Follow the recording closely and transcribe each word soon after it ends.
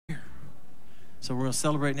So we're going to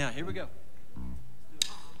celebrate now. Here we go.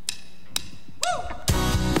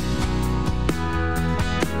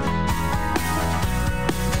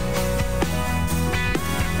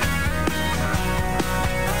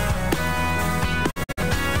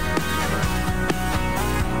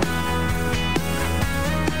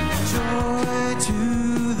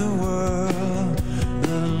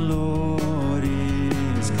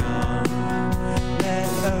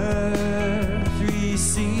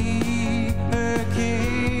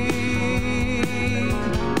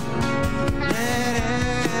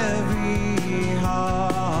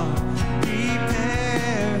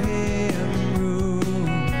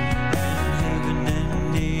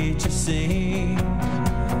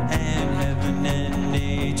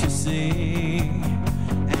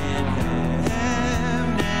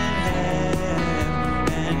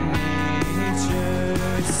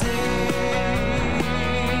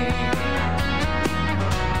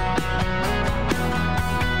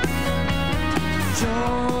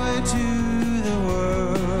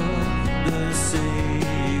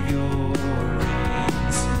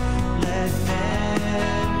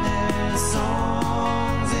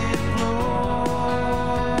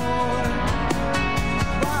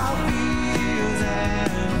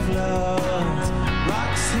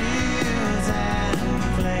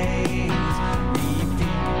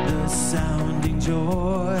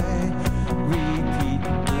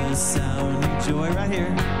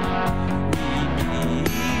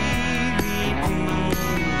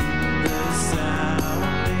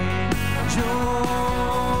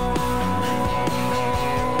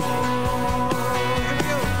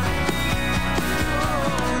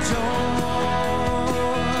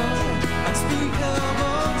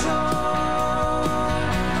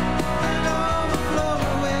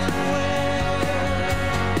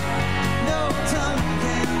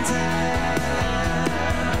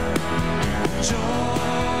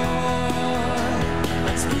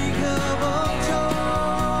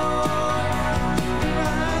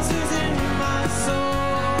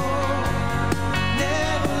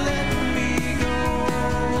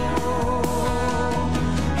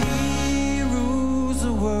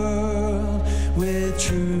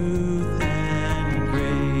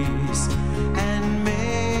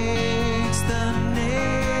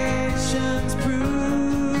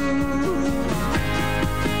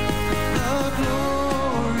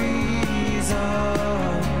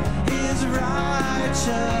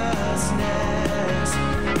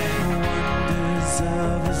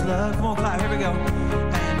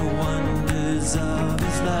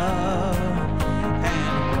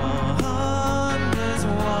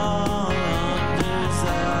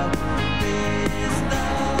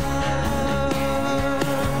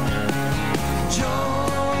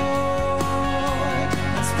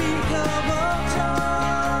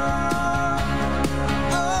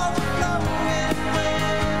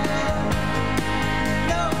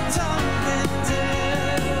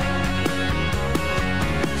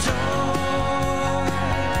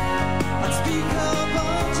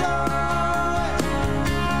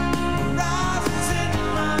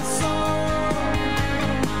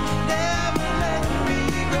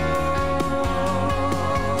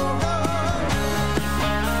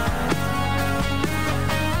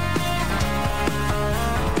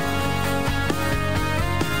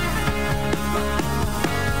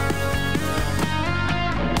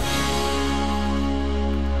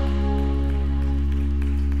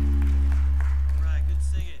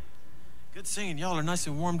 Singing. Y'all are nice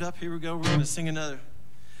and warmed up. Here we go. We're going to sing another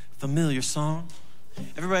familiar song.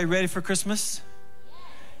 Everybody ready for Christmas?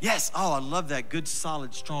 Yes. Oh, I love that. Good,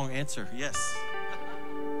 solid, strong answer. Yes.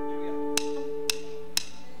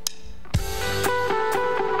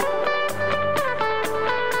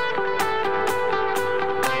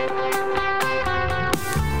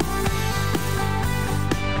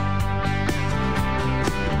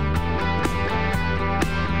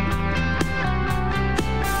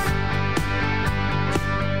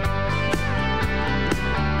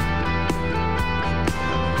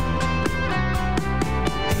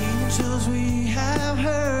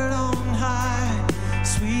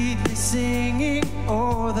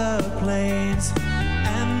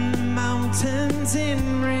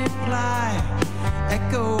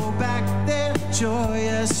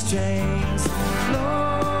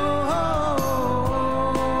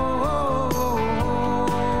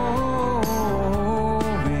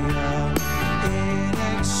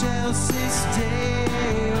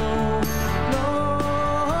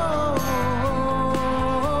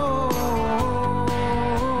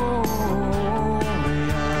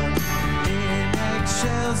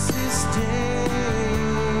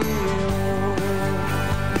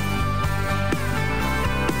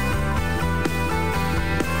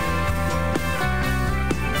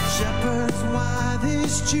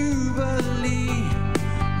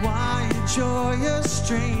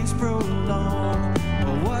 strains prolong.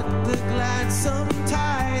 But what the gladsome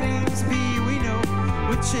tidings be, we know,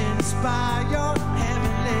 which inspire your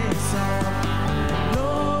heavenly song.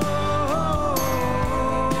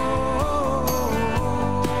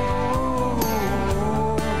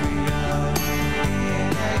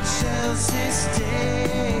 Excelsis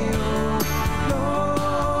Deo,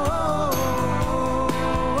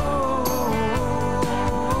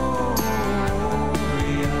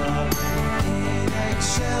 Gloria in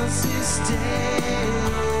excelsis Deo.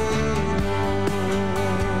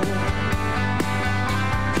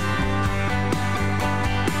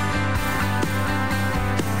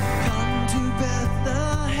 Come to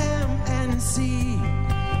Bethlehem and see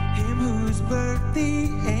him whose birth the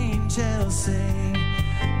angels sing.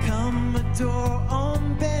 Come adore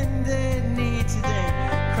on bended knee today,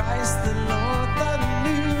 Christ the Lord, the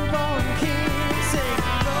newborn King. Sing,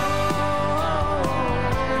 Gloria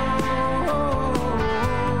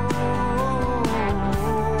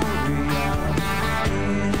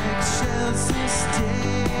in excelsis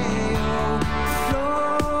Deo,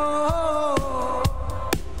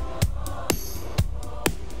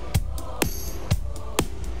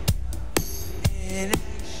 in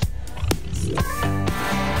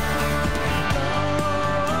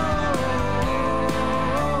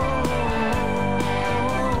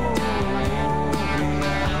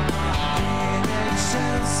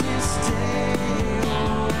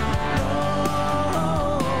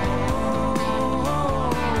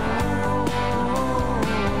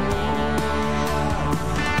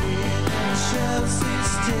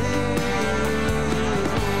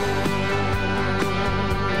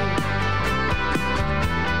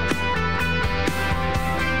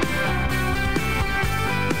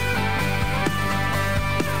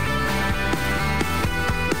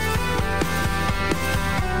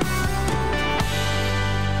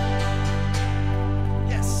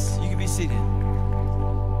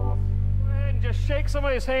Shake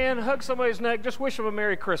somebody's hand, hug somebody's neck, just wish them a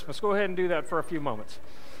Merry Christmas. Go ahead and do that for a few moments.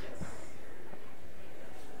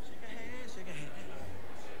 Shake a hand, shake a hand.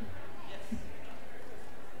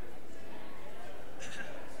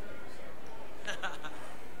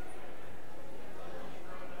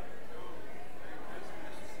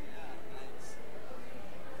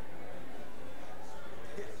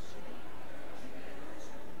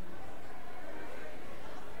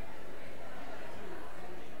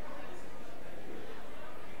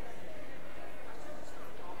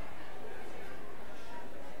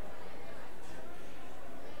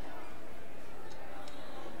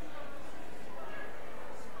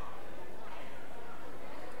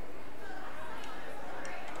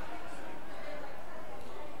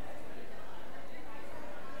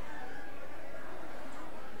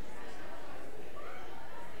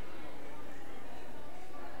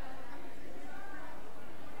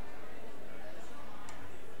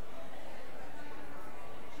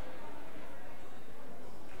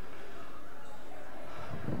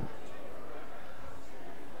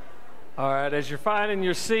 All right, as you're finding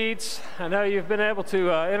your seats, I know you've been able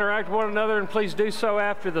to interact with one another, and please do so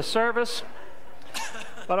after the service.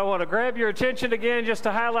 But I want to grab your attention again just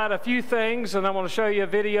to highlight a few things, and I want to show you a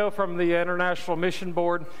video from the International Mission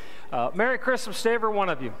Board. Merry Christmas to every one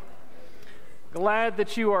of you. Glad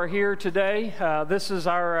that you are here today. This is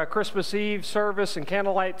our Christmas Eve service and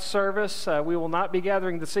candlelight service. We will not be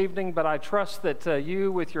gathering this evening, but I trust that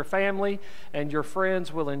you with your family and your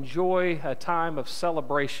friends will enjoy a time of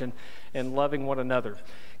celebration and loving one another.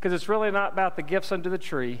 Because it's really not about the gifts under the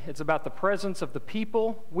tree. It's about the presence of the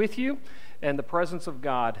people with you and the presence of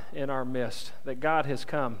God in our midst, that God has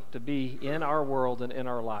come to be in our world and in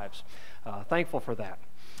our lives. Thankful for that.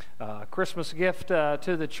 Christmas gift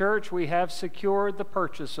to the church, we have secured the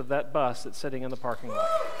purchase of that bus that's sitting in the parking lot.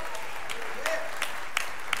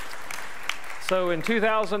 So in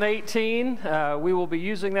 2018, we will be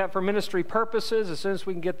using that for ministry purposes as soon as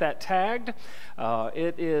we can get that tagged.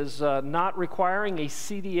 It is not requiring a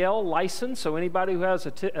CDL license, so anybody who has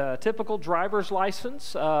a typical driver's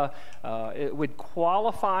license it would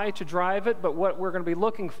qualify to drive it, but what we're going to be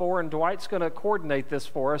looking for, and Dwight's going to coordinate this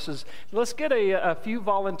for us, is let's get a few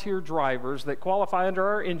volunteer drivers that qualify under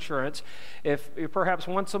our insurance. If perhaps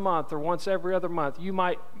once a month or once every other month, you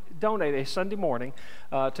might donate a Sunday morning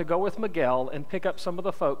to go with Miguel and pick up some of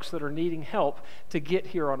the folks that are needing help to get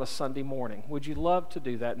here on a Sunday morning. Would you love to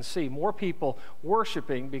do that and see more people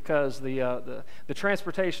worshiping because the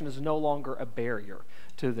transportation is no longer a barrier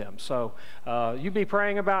to them? So you be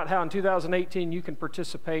praying about how in 2018 you can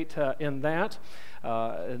participate in that,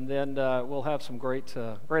 and then we'll have some great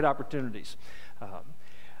opportunities.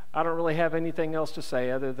 I don't really have anything else to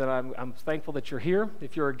say other than I'm thankful that you're here.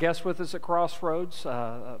 If you're a guest with us at Crossroads,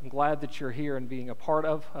 I'm glad that you're here and being a part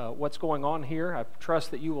of what's going on here. I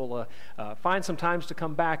trust that you will find some times to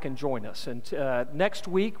come back and join us. And next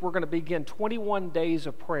week, we're going to begin 21 days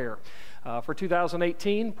of prayer for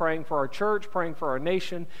 2018, praying for our church, praying for our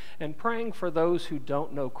nation, and praying for those who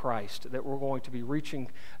don't know Christ that we're going to be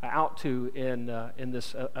reaching out to in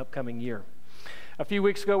this upcoming year. A few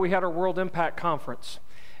weeks ago, we had our World Impact Conference,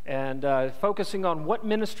 and focusing on what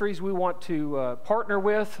ministries we want to partner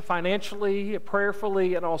with financially,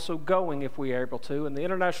 prayerfully, and also going if we are able to. And the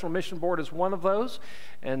International Mission Board is one of those.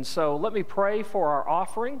 And so let me pray for our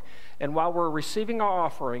offering. And while we're receiving our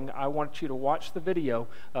offering, I want you to watch the video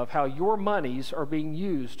of how your monies are being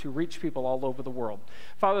used to reach people all over the world.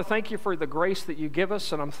 Father, thank you for the grace that you give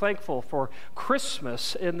us, and I'm thankful for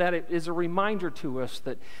Christmas in that it is a reminder to us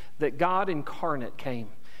that God incarnate came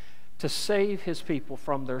to save his people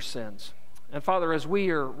from their sins. And Father, as we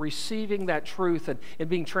are receiving that truth and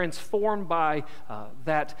being transformed by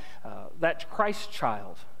that Christ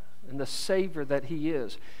child and the Savior that he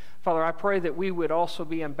is, Father, I pray that we would also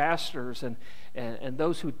be ambassadors and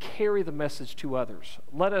those who would carry the message to others.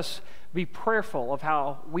 Let us be prayerful of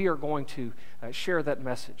how we are going to share that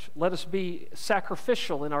message. Let us be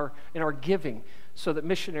sacrificial in our giving so that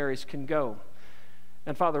missionaries can go.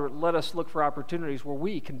 And Father, let us look for opportunities where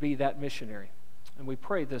we can be that missionary. And we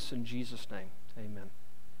pray this in Jesus' name. Amen.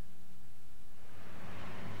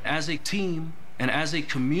 As a team and as a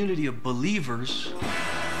community of believers,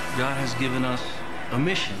 God has given us a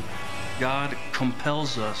mission. God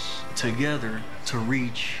compels us together to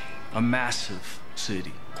reach a massive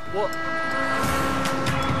city.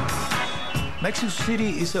 Mexico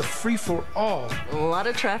City is a free-for-all. A lot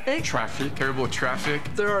of traffic. Terrible traffic.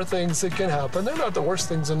 There are things that can happen. They're not the worst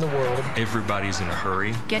things in the world. Everybody's in a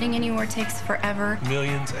hurry. Getting anywhere takes forever.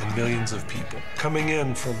 Millions and millions of people coming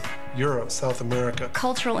in from Europe, South America.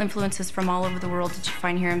 Cultural influences from all over the world that you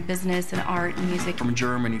find here in business and art and music. From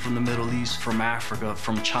Germany, from the Middle East, from Africa,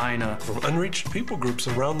 from China. From unreached people groups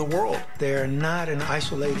around the world. They're not an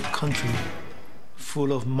isolated country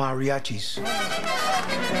full of mariachis.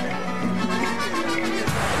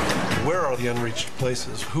 Where are the unreached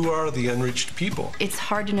places? Who are the unreached people? It's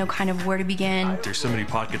hard to know kind of where to begin. There's so many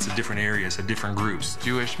pockets of different areas, of different groups.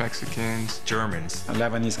 Jewish, Mexicans, Germans, a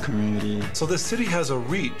Lebanese community. So this city has a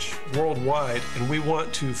reach worldwide, and we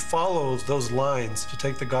want to follow those lines to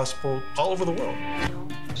take the gospel all over the world.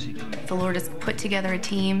 The Lord has put together a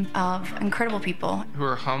team of incredible people who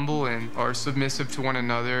are humble and are submissive to one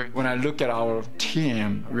another. When I look at our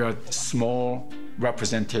team, we are a small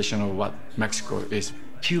representation of what Mexico is.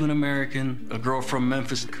 Cuban American, a girl from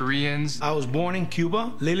Memphis. Koreans. I was born in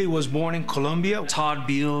Cuba. Lily was born in Colombia. Todd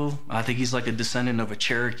Beal, I think he's like a descendant of a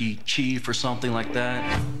Cherokee chief or something like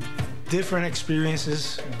that. Different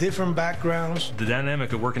experiences, different backgrounds. The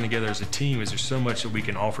dynamic of working together as a team is there's so much that we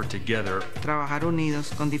can offer together. Trabajar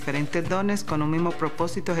unidos con diferentes dones con un mismo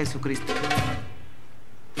propósito, Jesucristo.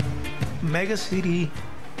 Mega City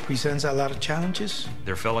presents a lot of challenges.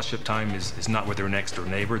 Their fellowship time is not with their next door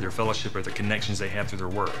neighbor. Their fellowship are the connections they have through their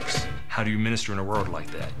works. How do you minister in a world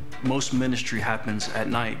like that? Most ministry happens at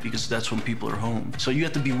night because that's when people are home. So you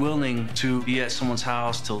have to be willing to be at someone's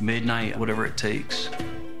house till midnight, whatever it takes.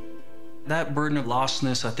 That burden of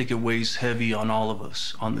lostness, I think it weighs heavy on all of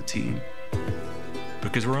us on the team.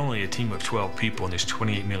 Because we're only a team of 12 people and there's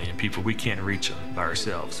 28 million people. We can't reach them by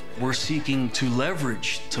ourselves. We're seeking to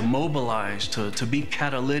leverage, to mobilize, to be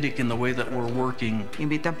catalytic in the way that we're working.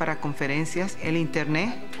 Invitan para conferencias, el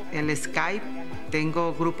internet, el Skype.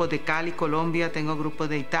 Tengo grupos de Cali, Colombia, tengo grupos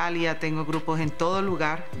de Italia, tengo grupos en todo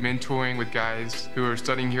lugar. Mentoring with guys who are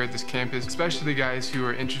studying here at this campus, especially the guys who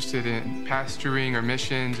are interested in pastoring or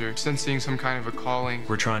missions or sensing some kind of a calling.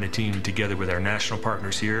 We're trying to team together with our national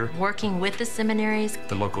partners here. Working with the seminaries.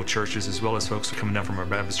 The local churches, as well as folks who are coming down from our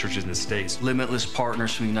Baptist churches in the States. Limitless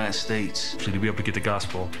partners from the United States. To be able to get the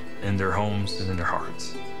gospel in their homes and in their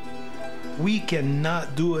hearts. We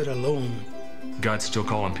cannot do it alone. God's still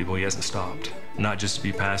calling people. He hasn't stopped. Not just to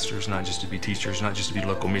be pastors, not just to be teachers, not just to be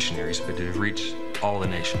local missionaries, but to reach all the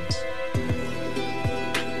nations.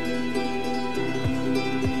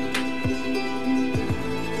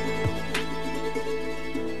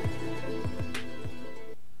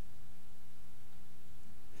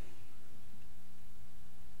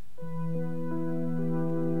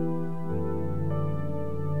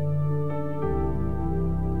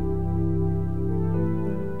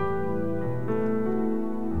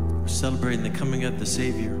 Celebrating the coming of the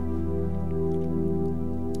Savior.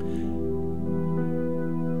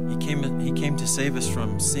 He came to save us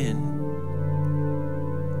from sin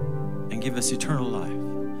and give us eternal life.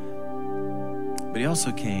 But he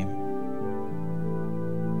also came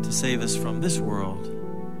to save us from this world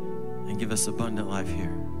and give us abundant life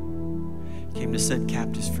here. He came to set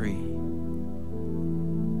captives free.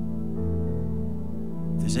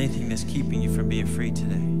 If there's anything that's keeping you from being free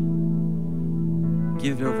today,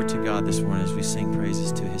 give it over to God this morning as we sing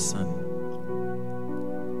praises to his Son.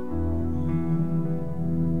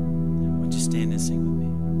 Won't you stand and sing with me?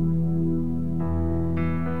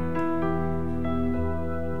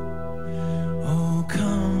 Oh,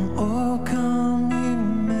 come,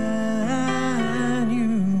 Emmanuel,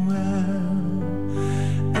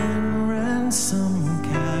 and ransom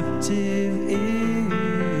captive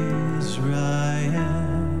Israel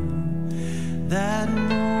that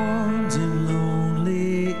mourns in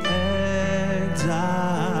lonely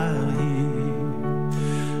exile here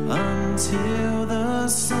until the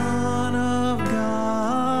Son of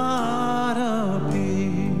God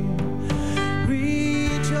appear.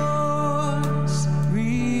 Rejoice,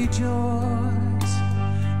 rejoice,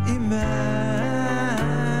 Emmanuel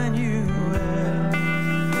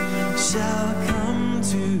shall come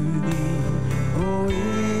to thee, O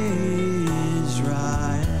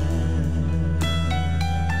Israel.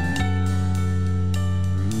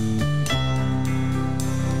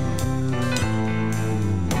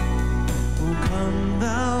 Come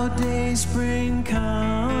thou day spring,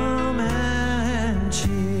 come and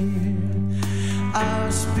cheer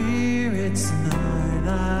our spirits nigh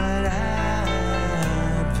thine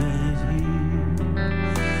advent here.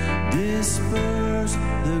 Disperse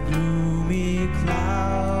the gloomy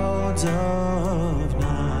clouds of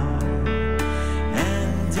night,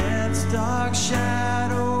 and death's dark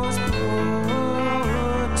shadows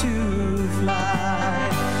put to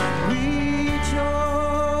flight.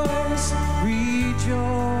 Rejoice,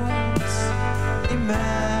 rejoice,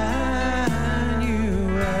 Emmanuel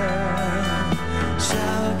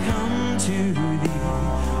shall come to thee,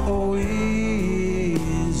 O Israel.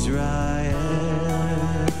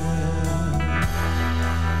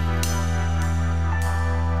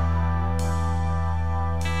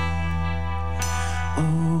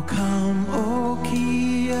 Oh, come, O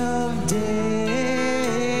Key of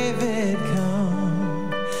David,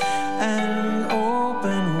 come and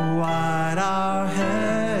open wide our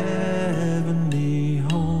heavenly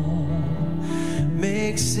home.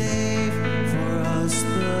 Make safe for us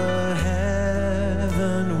the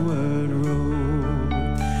heavenward road,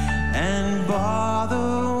 and bar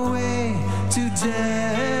the way to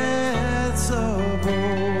death's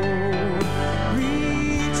abode.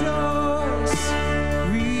 Rejoice,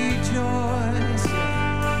 rejoice,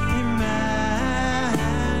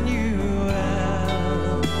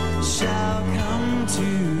 Emmanuel shall come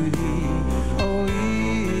to thee, O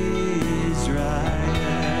Israel.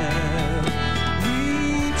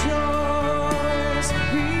 Rejoice,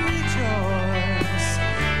 rejoice,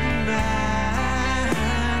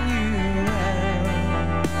 Emmanuel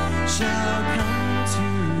shall come to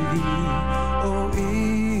thee, O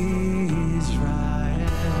Israel.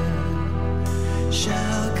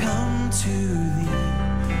 Shall come to thee,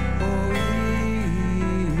 O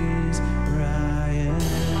Israel.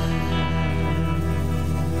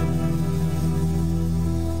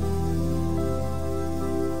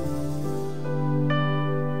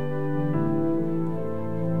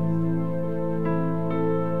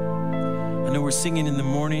 I know we're singing in the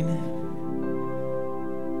morning,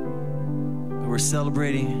 but we're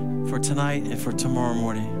celebrating for tonight and for tomorrow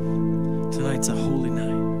morning. Tonight's a holy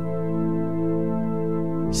night.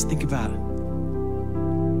 Just think about it.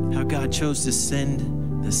 How God chose to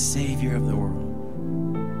send the Savior of the world.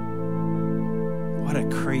 What a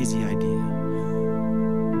crazy idea.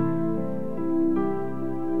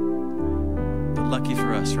 But lucky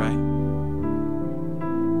for us, right?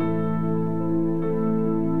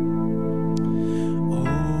 Oh,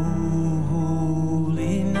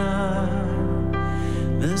 holy night,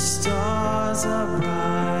 the stars are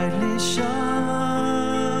brightly shining.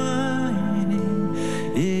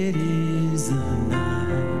 It is the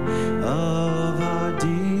night of our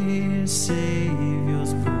dear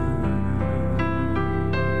Savior's birth.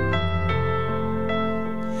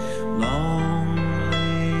 Long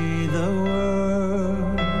lay the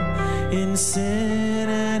world in sin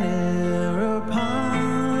and error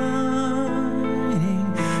pining,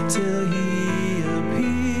 till he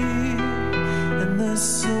appeared and the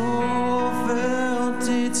soul felt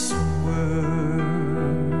its worth.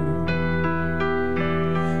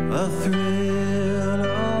 A thrill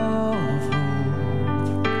of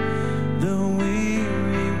hope, the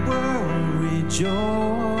weary world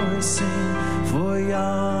rejoicing, for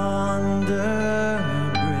yonder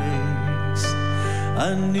breaks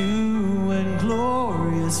a new and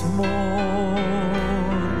glorious morn.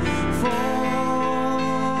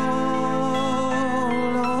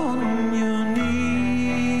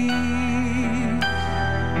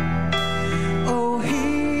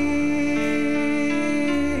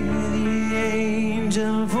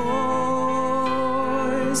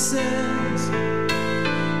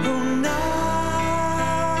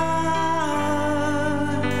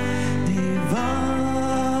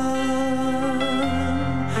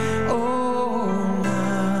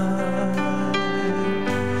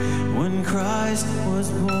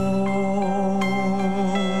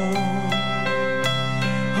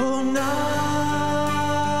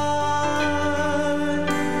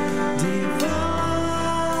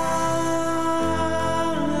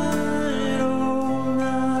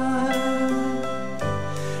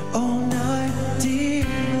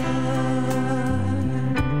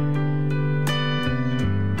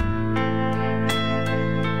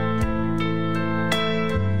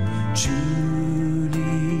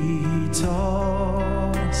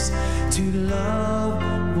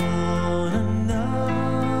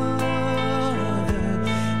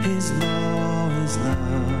 His law is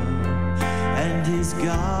love, and his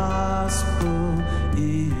gospel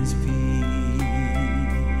is peace.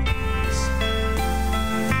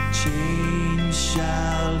 Chains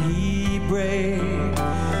shall he break,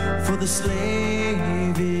 for the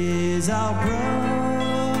slave is our brother,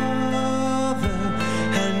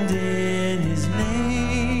 and in his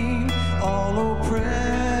name all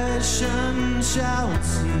oppression shall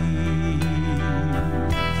cease.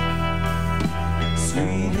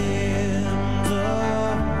 Sweet hymns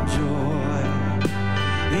of joy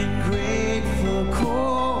in grateful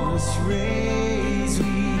chorus raise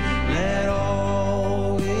we, let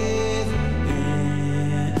all within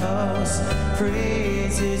us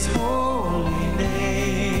praise his holy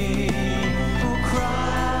name. For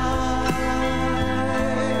Christ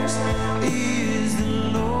is the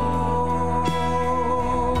Lord,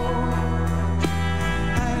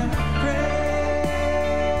 and praise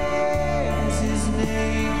his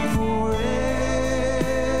name forever.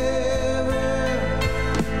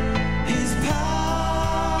 His power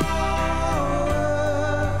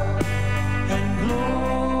and glory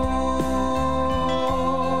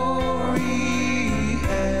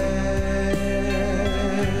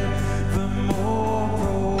evermore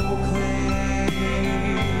proclaim.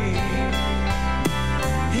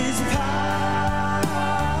 His power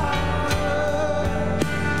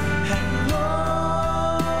and glory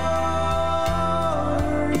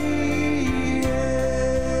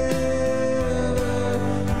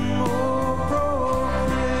evermore proclaim.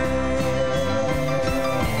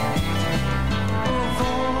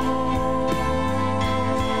 Fall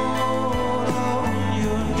on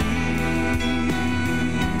your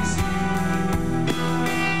knees.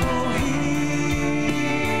 Oh, hear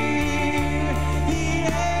the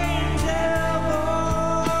angel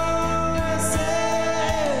voices,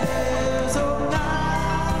 oh, night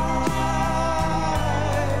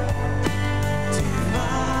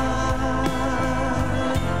divine,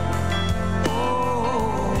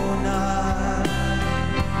 oh, night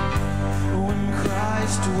when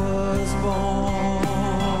Christ was born,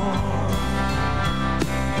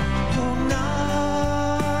 oh, night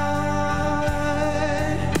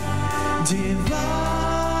divine,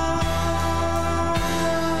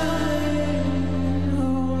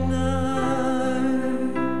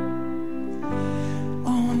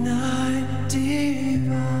 oh, night divine.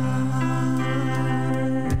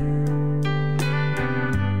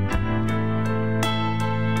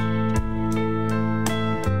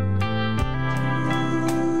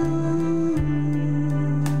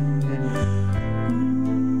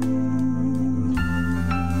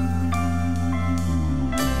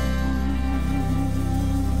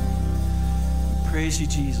 Praise you,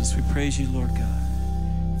 Jesus. We praise you, Lord God.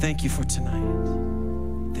 Thank you for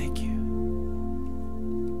tonight. Thank you.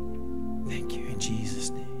 Thank you. In Jesus'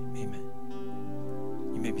 name, amen.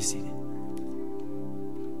 You may be seated.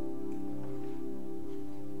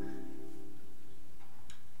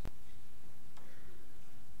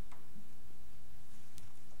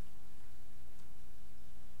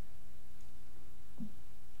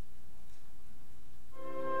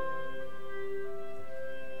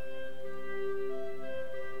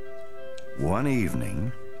 One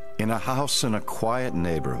evening, in a house in a quiet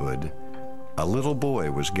neighborhood, a little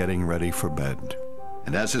boy was getting ready for bed.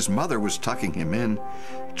 And as his mother was tucking him in,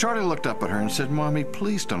 Charlie looked up at her and said, "Mommy,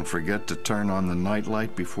 please don't forget to turn on the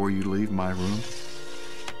nightlight before you leave my room."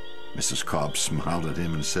 Mrs. Cobb smiled at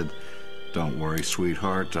him and said, "Don't worry,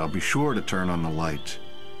 sweetheart. I'll be sure to turn on the light.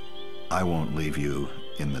 I won't leave you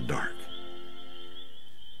in the dark."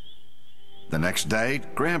 The next day,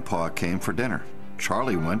 Grandpa came for dinner.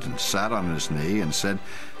 Charlie went and sat on his knee and said,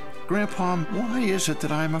 "Grandpa, why is it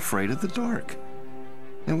that I'm afraid of the dark?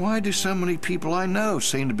 And why do so many people I know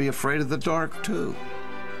seem to be afraid of the dark, too?"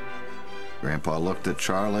 Grandpa looked at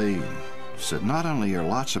Charlie and said, "Not only are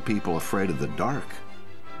lots of people afraid of the dark,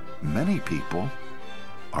 many people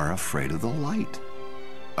are afraid of the light."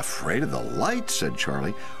 "Afraid of the light?" said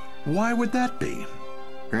Charlie. "Why would that be?"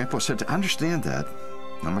 Grandpa said, "To understand that,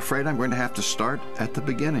 I'm afraid I'm going to have to start at the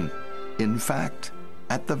beginning. In fact,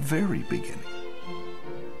 at the very beginning.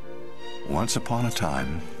 Once upon a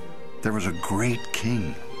time, there was a great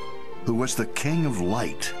king who was the king of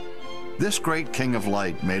light. This great king of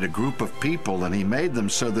light made a group of people, and he made them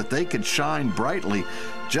so that they could shine brightly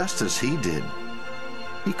just as he did.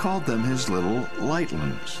 He called them his little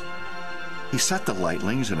lightlings. He set the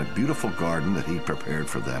lightlings in a beautiful garden that he prepared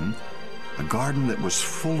for them, a garden that was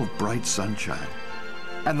full of bright sunshine.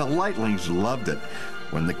 And the lightlings loved it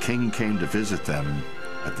when the king came to visit them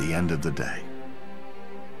at the end of the day.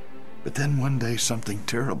 But then one day something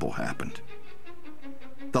terrible happened.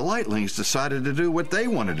 The lightlings decided to do what they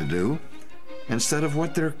wanted to do instead of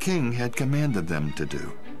what their king had commanded them to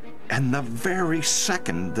do. And the very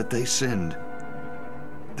second that they sinned,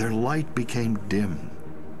 their light became dim,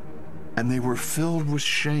 and they were filled with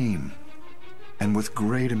shame and with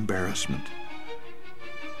great embarrassment.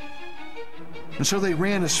 And so they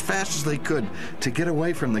ran as fast as they could to get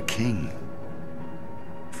away from the king.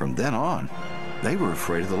 From then on, they were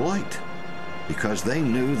afraid of the light, because they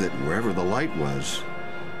knew that wherever the light was,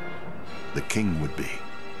 the king would be.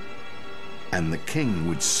 And the king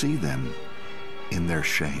would see them in their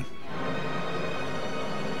shame.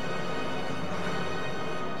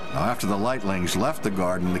 Now, after the lightlings left the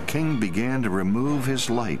garden, the king began to remove his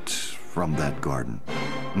light from that garden.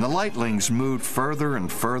 And the lightlings moved further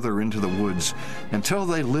and further into the woods until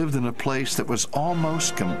they lived in a place that was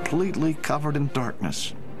almost completely covered in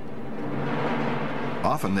darkness.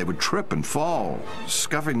 Often they would trip and fall,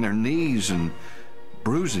 scuffing their knees and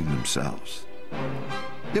bruising themselves.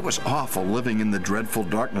 It was awful living in the dreadful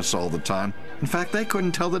darkness all the time. In fact, they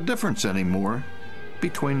couldn't tell the difference anymore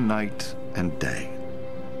between night and day.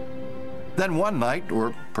 Then one night,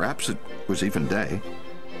 or perhaps it was even day,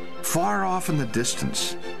 far off in the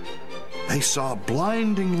distance, they saw a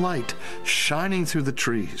blinding light shining through the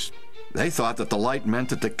trees. They thought that the light meant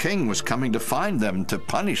that the king was coming to find them to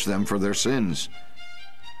punish them for their sins.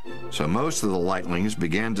 So most of the lightlings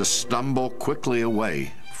began to stumble quickly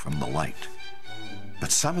away from the light.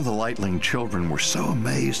 But some of the lightling children were so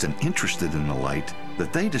amazed and interested in the light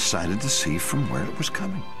that they decided to see from where it was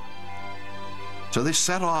coming. So they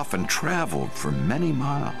set off and traveled for many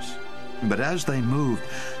miles. But as they moved,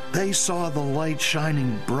 they saw the light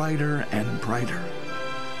shining brighter and brighter.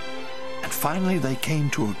 And finally they came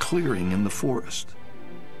to a clearing in the forest.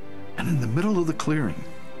 And in the middle of the clearing,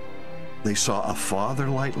 they saw a father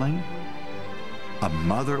lightling, a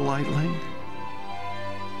mother lightling,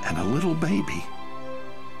 and a little baby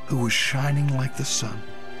who was shining like the sun.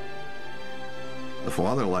 The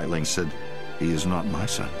father lightling said, "He is not my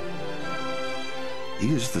son. He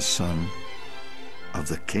is the son of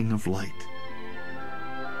the King of Light.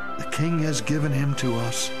 The King has given him to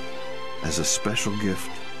us as a special gift,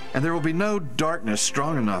 and there will be no darkness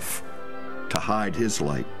strong enough to hide his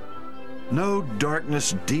light, no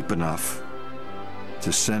darkness deep enough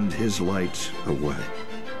to send his light away."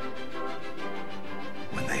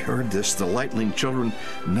 When they heard this, the lightling children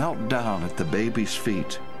knelt down at the baby's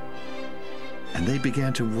feet, and they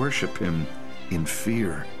began to worship him in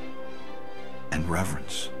fear and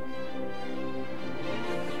reverence.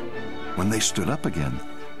 When they stood up again,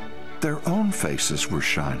 their own faces were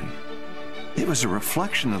shining. It was a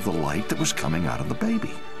reflection of the light that was coming out of the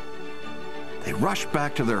baby. They rushed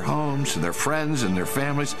back to their homes, to their friends and their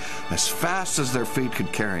families, as fast as their feet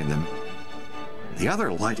could carry them. The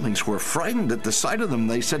other lightlings were frightened at the sight of them.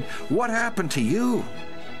 They said, "What happened to you?"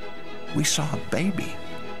 "We saw a baby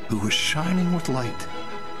who was shining with light.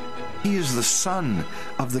 He is the son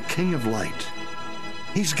of the King of Light.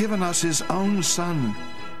 He's given us his own son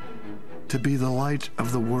to be the light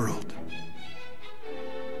of the world."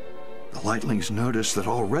 The lightlings noticed that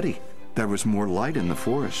already there was more light in the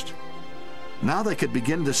forest. Now they could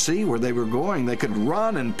begin to see where they were going. They could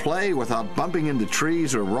run and play without bumping into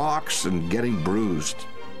trees or rocks and getting bruised.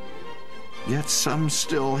 Yet some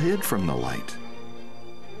still hid from the light,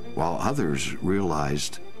 while others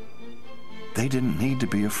realized they didn't need to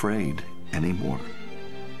be afraid anymore.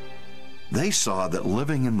 They saw that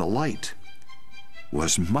living in the light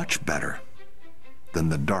was much better than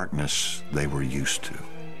the darkness they were used to.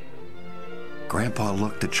 Grandpa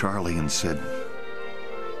looked at Charlie and said,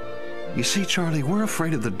 "You see, Charlie, we're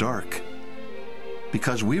afraid of the dark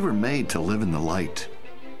because we were made to live in the light.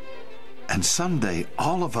 And someday,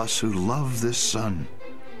 all of us who love this son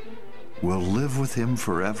will live with him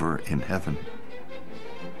forever in heaven.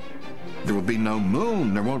 There will be no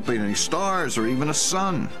moon, there won't be any stars or even a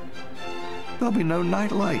sun. There'll be no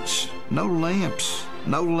night lights, no lamps,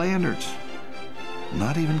 no lanterns,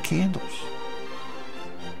 not even candles."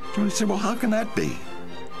 Charlie said, "Well, how can that be?"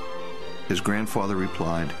 His grandfather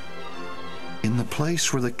replied, "In the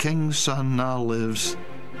place where the king's son now lives,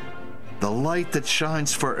 the light that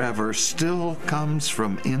shines forever still comes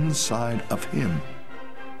from inside of him.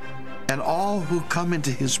 And all who come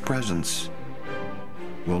into his presence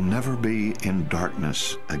will never be in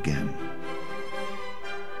darkness again."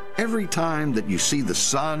 Every time that you see the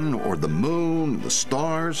sun or the moon, the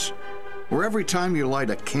stars, or every time you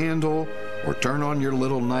light a candle or turn on your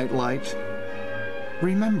little night light,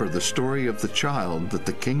 remember the story of the child that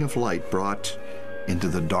the King of Light brought into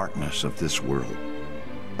the darkness of this world.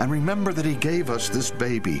 And remember that he gave us this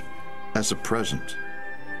baby as a present.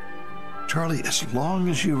 Charlie, as long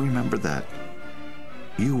as you remember that,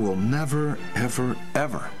 you will never, ever,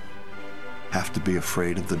 ever have to be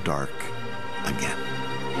afraid of the dark again.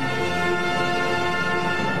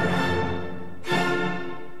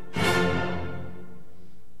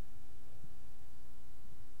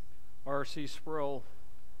 R.C. Sproul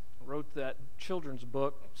wrote that children's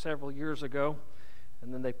book several years ago,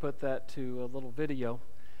 and then they put that to a little video.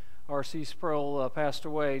 R.C. Sproul passed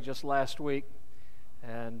away just last week,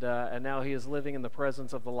 and now he is living in the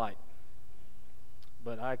presence of the light.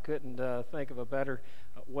 But I couldn't think of a better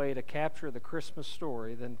way to capture the Christmas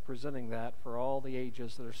story than presenting that for all the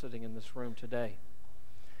ages that are sitting in this room today.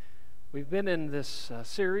 We've been in this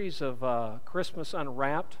series of Christmas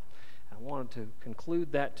Unwrapped. I wanted to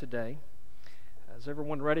conclude that today. Is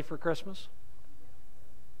everyone ready for Christmas?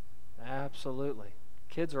 Absolutely.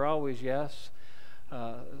 Kids are always yes.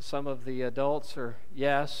 Some of the adults are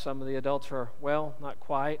yes. Some of the adults are, well, not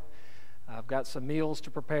quite. I've got some meals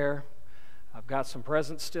to prepare. I've got some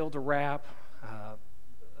presents still to wrap.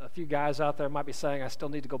 A few guys out there might be saying, I still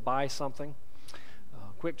need to go buy something.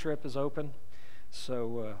 Quick Trip is open.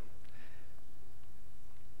 So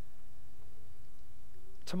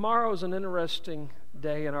tomorrow is an interesting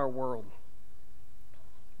day in our world.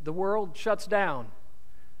 The world shuts down,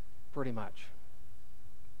 pretty much.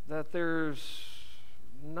 That there's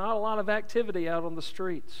not a lot of activity out on the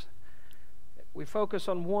streets. We focus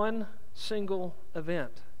on one single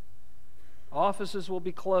event. Offices will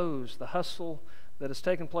be closed. The hustle that has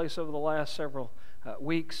taken place over the last several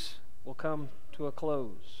weeks will come to a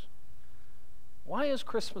close. Why is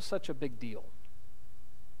Christmas such a big deal?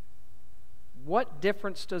 What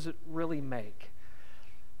difference does it really make?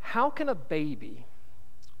 How can a baby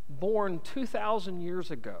born 2,000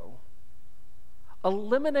 years ago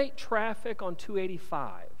eliminate traffic on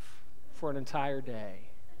 285 for an entire day?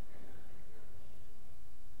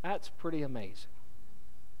 That's pretty amazing.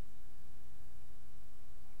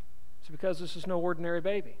 It's because this is no ordinary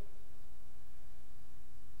baby.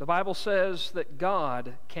 The Bible says that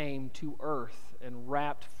God came to earth and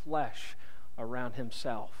wrapped flesh around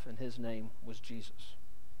himself, and his name was Jesus.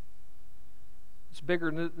 It's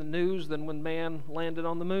bigger news than when man landed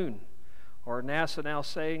on the moon, or NASA now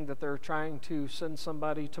saying that they're trying to send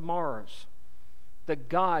somebody to Mars. That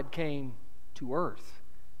God came to earth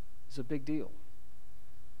is a big deal.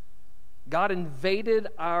 God invaded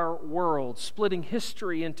our world, splitting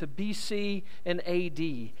history into BC and AD.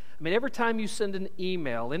 I mean, every time you send an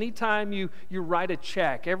email, anytime you write a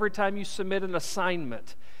check, every time you submit an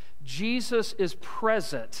assignment, Jesus is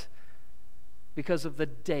present because of the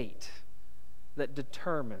date that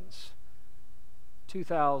determines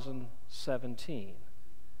 2017.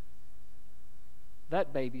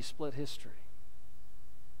 That baby split history.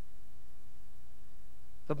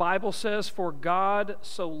 The Bible says, for God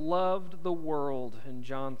so loved the world, in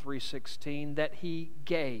John 3:16, that he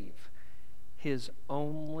gave his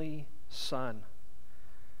only Son.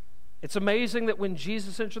 It's amazing that when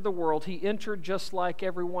Jesus entered the world, he entered just like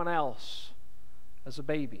everyone else, as a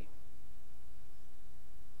baby.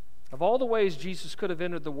 Of all the ways Jesus could have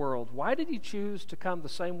entered the world, why did he choose to come the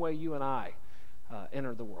same way you and I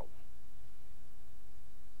entered the world?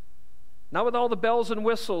 Not with all the bells and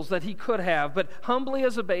whistles that he could have, but humbly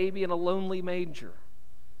as a baby in a lonely manger.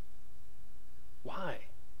 Why?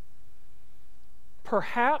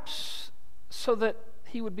 Perhaps so that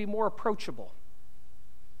he would be more approachable,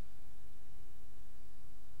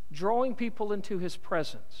 drawing people into his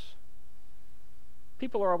presence.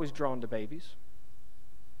 People are always drawn to babies.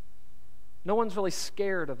 No one's really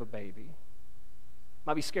scared of a baby.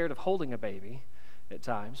 Might be scared of holding a baby at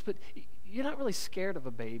times, but you're not really scared of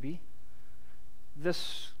a baby.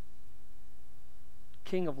 This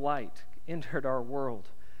King of Light entered our world,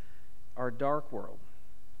 our dark world.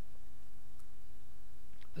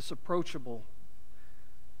 This approachable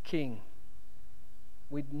King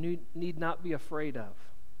we need not be afraid of.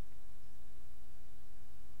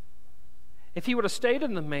 If he would have stayed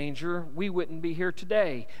in the manger, we wouldn't be here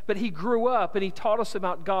today. But he grew up and he taught us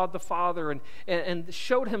about God the Father and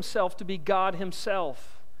showed himself to be God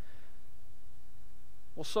himself.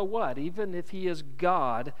 Well, so what? Even if he is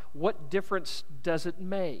God, what difference does it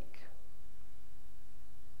make?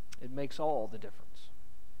 It makes all the difference.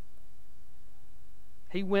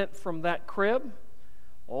 He went from that crib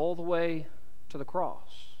all the way to the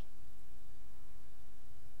cross.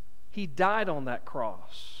 He died on that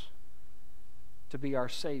cross to be our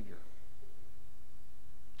Savior.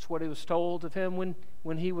 It's what it was told of him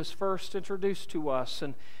when he was first introduced to us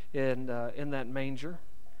in that manger.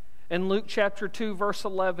 In Luke chapter 2, verse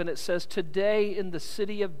 11, it says, "Today in the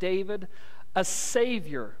city of David, a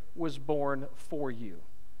Savior was born for you,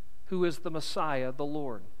 who is the Messiah, the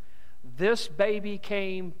Lord. This baby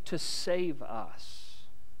came to save us.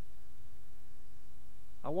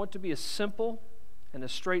 I want to be as simple and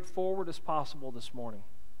as straightforward as possible this morning.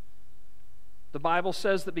 The Bible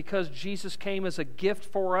says that because Jesus came as a gift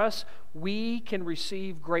for us, we can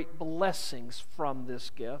receive great blessings from this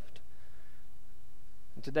gift.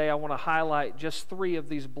 And today I want to highlight just 3 of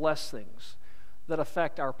these blessings that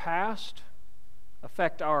affect our past,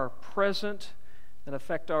 affect our present, and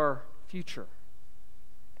affect our future.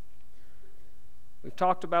 We've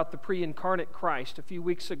talked about the pre-incarnate Christ a few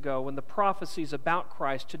weeks ago and the prophecies about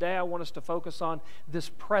Christ. Today I want us to focus on this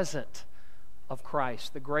present of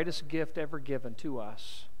Christ, the greatest gift ever given to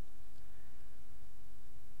us.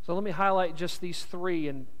 So let me highlight just these 3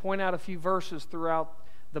 and point out a few verses throughout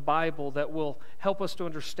the Bible that will help us to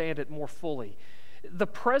understand it more fully. The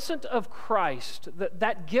present of Christ,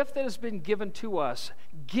 that gift that has been given to us,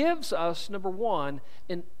 gives us, number 1,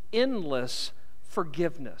 an endless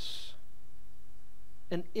forgiveness.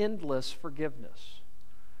 An endless forgiveness.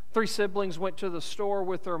 3 siblings went to the store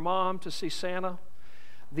with their mom to see Santa.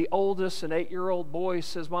 The oldest, an 8-year-old boy,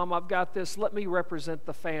 says, "Mom, I've got this. Let me represent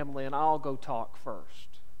the family, and I'll go talk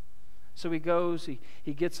first." So he goes,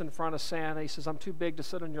 he gets in front of Santa. He says, "I'm too big to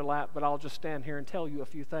sit on your lap, but I'll just stand here and tell you a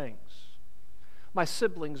few things. My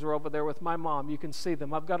siblings are over there with my mom. You can see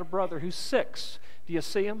them. I've got a brother who's 6. Do you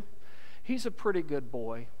see him? He's a pretty good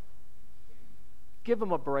boy. Give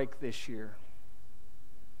him a break this year.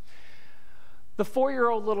 The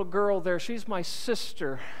 4-year-old little girl there, she's my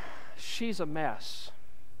sister. She's a mess.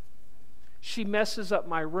 She messes up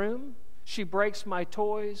my room. She breaks my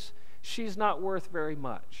toys. She's not worth very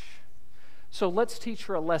much. So let's teach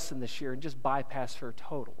her a lesson this year and just bypass her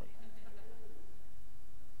totally."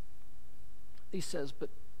 He says, "But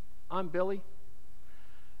I'm Billy,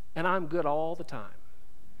 and I'm good all the time."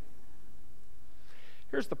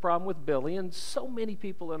 Here's the problem with Billy and so many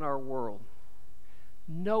people in our world.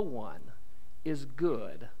 No one is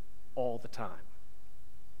good all the time.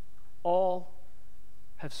 All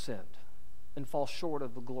have sinned and fall short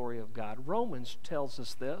of the glory of God. Romans tells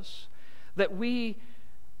us this, that we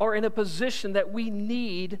are in a position that we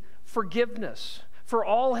need forgiveness. For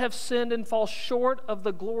all have sinned and fall short of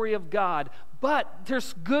the glory of God. But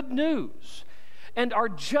there's good news, and are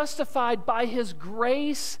justified by His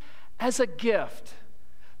grace as a gift.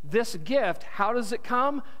 This gift, how does it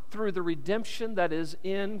come? Through the redemption that is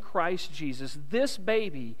in Christ Jesus. This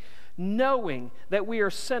baby, knowing that we are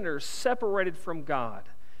sinners separated from God,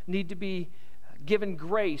 need to be given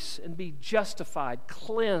grace and be justified,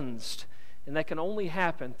 cleansed, and that can only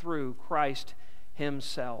happen through Christ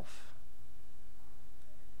Himself.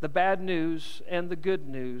 The bad news and the good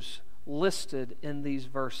news listed in these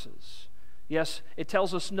verses. Yes, it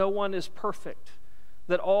tells us no one is perfect,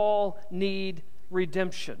 that all need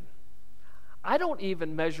redemption. I don't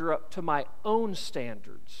even measure up to my own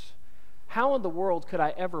standards. How in the world could I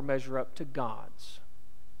ever measure up to God's?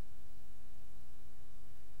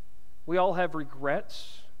 We all have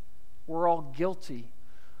regrets. We're all guilty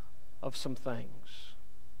of some things.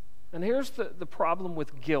 And here's the problem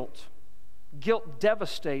with guilt. Guilt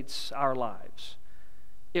devastates our lives.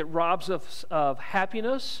 It robs us of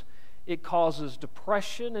happiness. It causes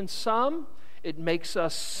depression in some. It makes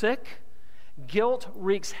us sick. Guilt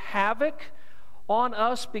wreaks havoc on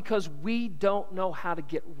us because we don't know how to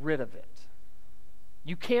get rid of it.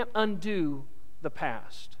 You can't undo the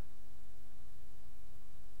past.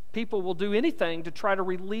 People will do anything to try to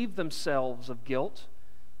relieve themselves of guilt.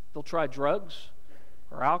 They'll try drugs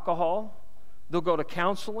or alcohol. They'll go to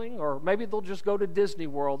counseling, or maybe they'll just go to Disney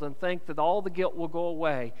World and think that all the guilt will go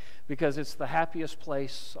away because it's the happiest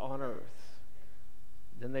place on earth.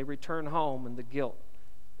 Then they return home and the guilt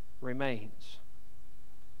remains.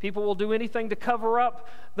 People will do anything to cover up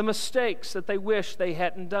the mistakes that they wish they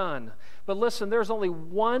hadn't done. But listen, there's only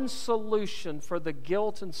one solution for the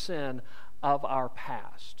guilt and sin of our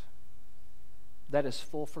past. That is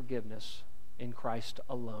full forgiveness in Christ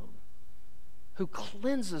alone, who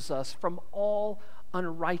cleanses us from all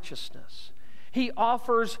unrighteousness. He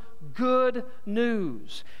offers good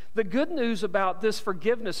news. The good news about this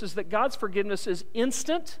forgiveness is that God's forgiveness is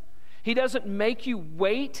instant. He doesn't make you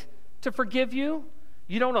wait to forgive you.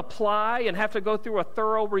 You don't apply and have to go through a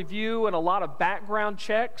thorough review and a lot of background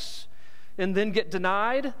checks and then get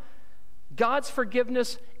denied. God's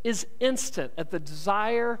forgiveness is instant at the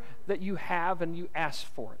desire that you have and you ask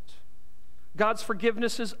for it. God's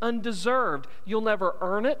forgiveness is undeserved. You'll never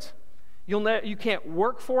earn it. You can't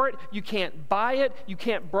work for it. You can't buy it. You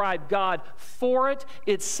can't bribe God for it.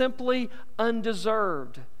 It's simply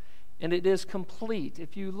undeserved. and it is complete.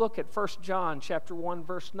 If you look at 1 John chapter 1,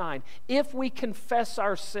 verse 9, if we confess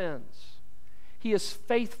our sins, He is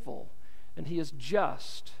faithful and He is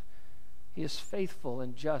just. He is faithful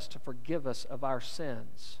and just to forgive us of our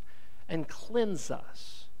sins and cleanse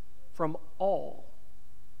us from all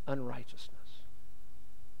unrighteousness.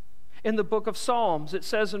 In the book of Psalms, it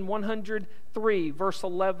says in 103, verse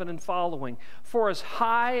 11 and following, for as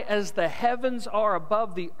high as the heavens are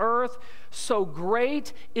above the earth, so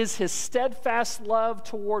great is His steadfast love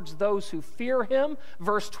towards those who fear Him.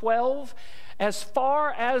 Verse 12, as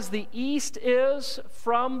far as the east is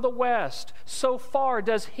from the west, so far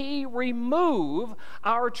does He remove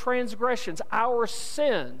our transgressions, our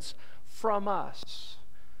sins from us.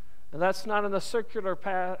 And that's not in the circular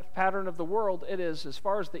pattern of the world. It is, as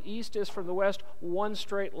far as the east is from the west, one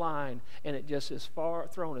straight line. And it just is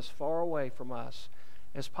thrown as far away from us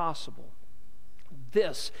as possible.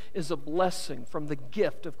 This is a blessing from the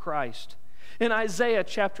gift of Christ. In Isaiah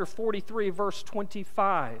chapter 43, verse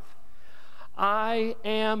 25, I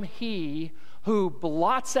am He who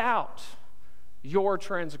blots out your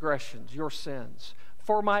transgressions, your sins,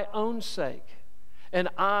 for my own sake. And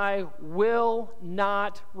I will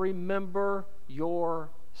not remember your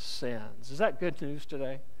sins. Is that good news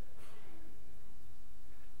today?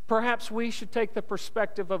 Perhaps we should take the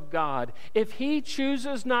perspective of God. If He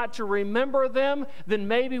chooses not to remember them, then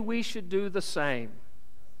maybe we should do the same.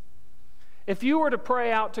 If you were to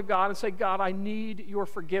pray out to God and say, God, I need your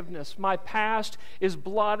forgiveness. My past is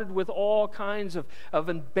blotted with all kinds of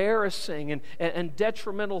embarrassing and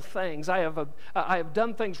detrimental things. I have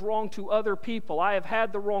done things wrong to other people. I have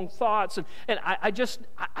had the wrong thoughts, and I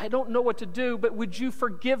don't know what to do, but would you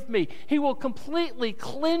forgive me? He will completely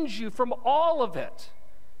cleanse you from all of it.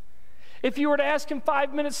 If you were to ask Him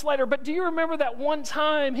 5 minutes later, but do you remember that one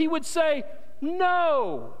time? He would say,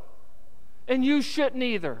 no, and you shouldn't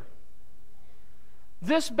either.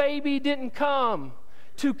 This baby didn't come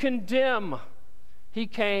to condemn. He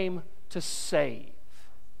came to save.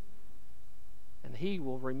 And He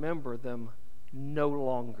will remember them no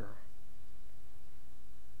longer.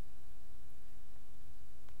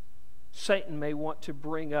 Satan may want to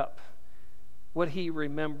bring up what he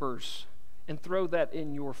remembers and throw that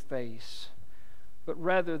in your face. But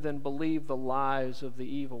rather than believe the lies of the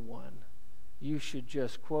evil one, you should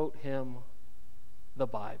just quote him the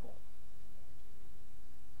Bible.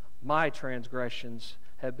 My transgressions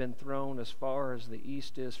have been thrown as far as the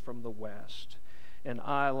east is from the west, and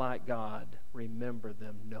I, like God, remember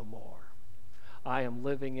them no more. I am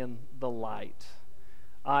living in the light.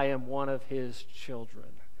 I am one of His children.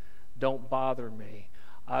 Don't bother me.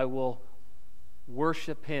 I will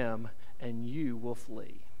worship Him, and you will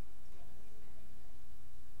flee.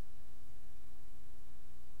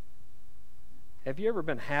 Have you ever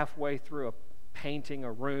been halfway through a painting,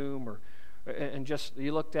 a room, and just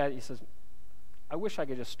you looked at it, you says, I wish I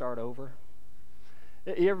could just start over?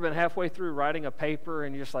 You ever been halfway through writing a paper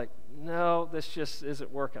and you're just like, no, this just isn't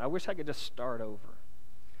working. I wish I could just start over.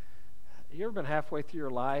 You ever been halfway through your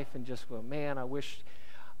life and just go, man, I wish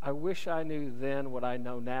I knew then what I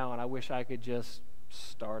know now, and I wish I could just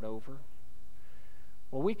start over?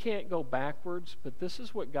 Well, we can't go backwards, but this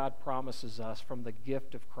is what God promises us from the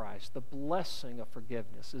gift of Christ. The blessing of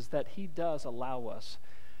forgiveness is that He does allow us,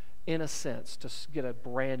 in a sense, to get a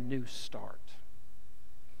brand new start.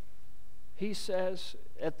 He says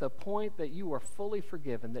at the point that you are fully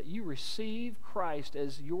forgiven, that you receive Christ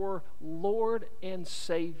as your Lord and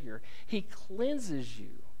Savior, He cleanses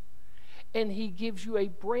you and He gives you a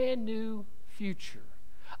brand new future,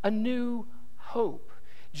 a new hope.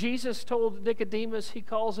 Jesus told Nicodemus, He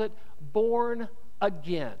calls it born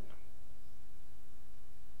again.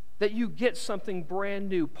 That you get something brand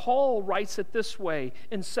new. Paul writes it this way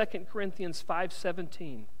in 2 Corinthians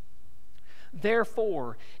 5:17.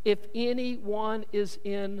 Therefore, if anyone is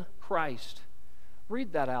in Christ,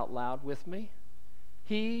 read that out loud with me.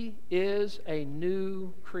 He is a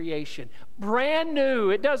new creation. Brand new.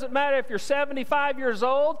 It doesn't matter if you're 75 years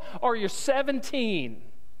old or you're 17.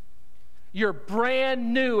 You're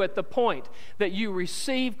brand new at the point that you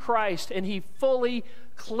receive Christ and He fully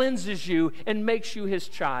cleanses you and makes you His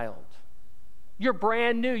child. You're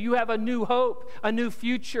brand new. You have a new hope, a new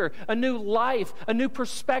future, a new life, a new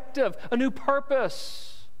perspective, a new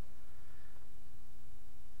purpose.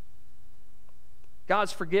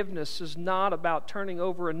 God's forgiveness is not about turning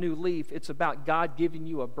over a new leaf. It's about God giving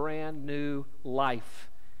you a brand new life.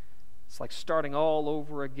 It's like starting all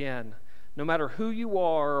over again. No matter who you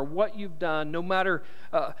are or what you've done, no matter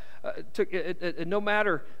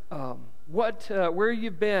where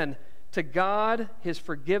you've been, to God, His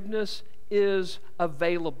forgiveness is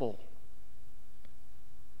available.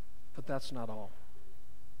 But that's not all.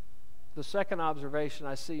 The second observation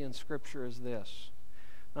I see in Scripture is this.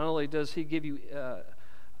 Not only does he give you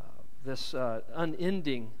this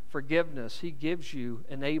unending forgiveness, he gives you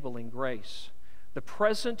enabling grace. The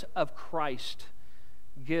present of Christ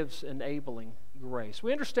gives enabling grace.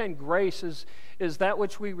 We understand grace is that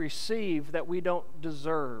which we receive that we don't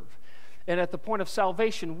deserve. And at the point of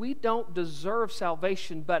salvation, we don't deserve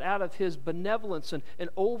salvation, but out of his benevolence and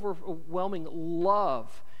overwhelming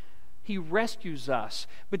love, he rescues us.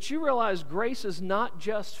 But you realize grace is not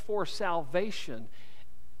just for salvation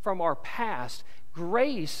from our past.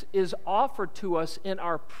 Grace is offered to us in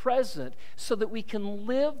our present so that we can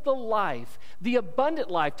live the life, the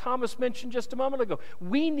abundant life Thomas mentioned just a moment ago.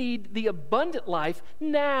 We need the abundant life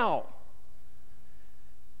now.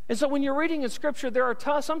 And so when you're reading in Scripture, there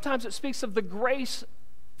are sometimes it speaks of the grace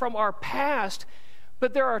from our past,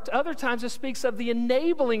 but there are other times it speaks of the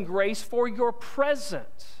enabling grace for your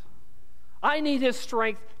present. I need his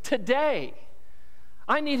strength today.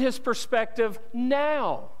 I need his perspective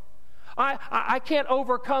now. I can't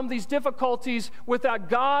overcome these difficulties without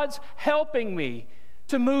God's helping me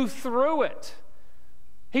to move through it.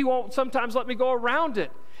 He won't sometimes let me go around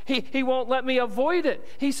it. He won't let me avoid it.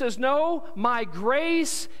 He says, no, my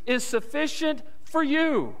grace is sufficient for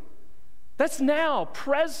you. That's now,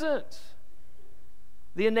 present.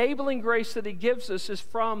 The enabling grace that he gives us is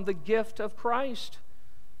from the gift of Christ.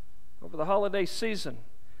 Over the holiday season,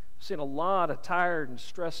 I've seen a lot of tired and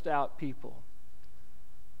stressed out people.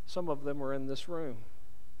 Some of them are in this room.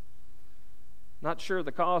 Not sure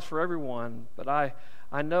the cause for everyone, but I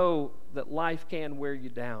know that life can wear you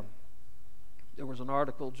down. There was an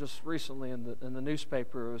article just recently in the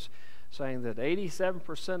newspaper. It was saying that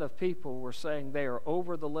 87% of people were saying they are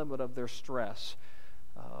over the limit of their stress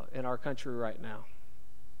in our country right now.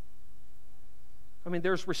 I mean,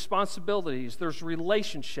 there's responsibilities, there's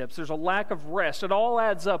relationships, there's a lack of rest. It all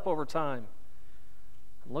adds up over time.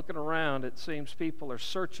 And looking around, it seems people are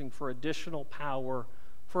searching for additional power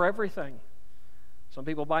for everything. Some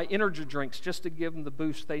people buy energy drinks just to give them the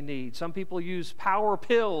boost they need. Some people use power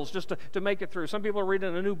pills just to make it through. Some people are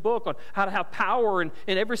reading a new book on how to have power in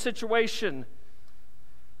every situation.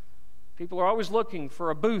 People are always looking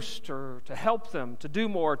for a boost or to help them, to do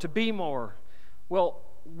more, to be more. Well,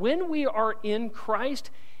 when we are in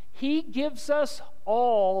Christ, he gives us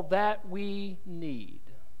all that we need.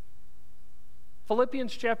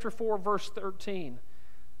 Philippians chapter 4, verse 13.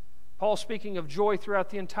 Paul, speaking of joy throughout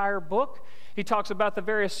the entire book, he talks about the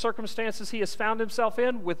various circumstances he has found himself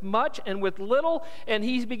in, with much and with little, and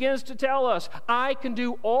he begins to tell us, I can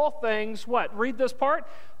do all things, what? Read this part.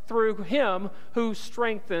 Through him who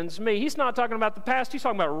strengthens me. He's not talking about the past, he's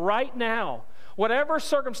talking about right now. Whatever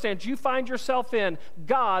circumstance you find yourself in,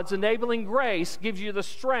 God's enabling grace gives you the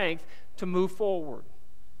strength to move forward.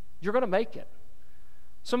 You're going to make it.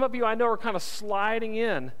 Some of you I know are kind of sliding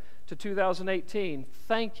in to 2018,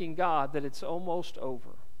 thanking God that it's almost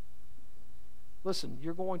over. Listen,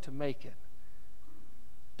 you're going to make it.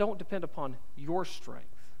 Don't depend upon your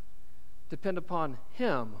strength. Depend upon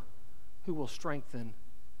him who will strengthen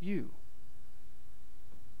you.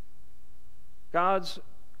 God's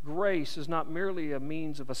grace is not merely a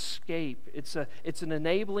means of escape. It's an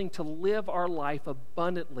enabling to live our life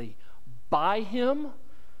abundantly by him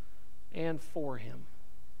and for him.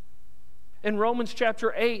 In Romans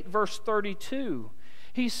chapter 8, verse 32,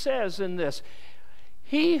 he says in this,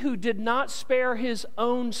 he who did not spare his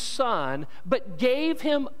own son, but gave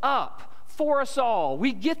him up for us all.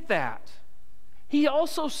 We get that. He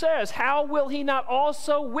also says, how will he not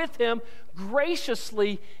also with him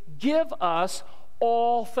graciously give us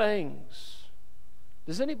all things?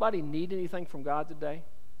 Does anybody need anything from God today?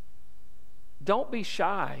 Don't be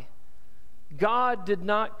shy. God did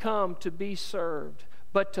not come to be served,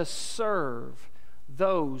 but to serve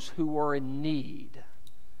those who are in need.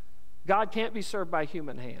 God can't be served by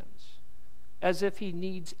human hands as if he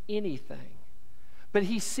needs anything. But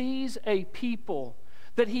he sees a people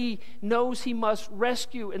that he knows he must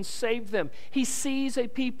rescue and save them. He sees a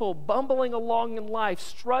people bumbling along in life,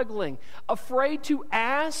 struggling, afraid to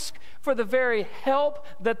ask for the very help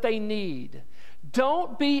that they need.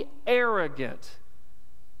 Don't be arrogant,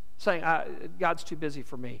 saying, God's too busy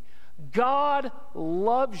for me. God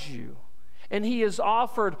loves you, and he has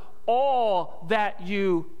offered all that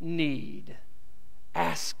you need.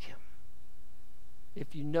 Ask him.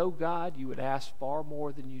 If you know God, you would ask far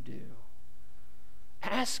more than you do.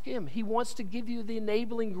 Ask Him. He wants to give you the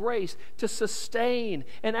enabling grace to sustain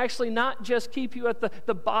and actually not just keep you at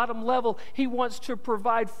the bottom level. He wants to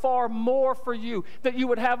provide far more for you, that you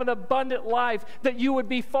would have an abundant life, that you would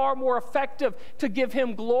be far more effective to give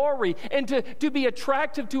Him glory and to be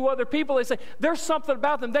attractive to other people. They say, there's something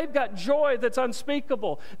about them. They've got joy that's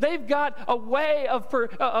unspeakable. They've got a way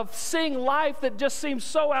of seeing life that just seems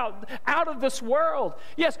so out of this world.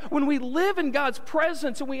 Yes, when we live in God's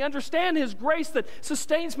presence and we understand His grace that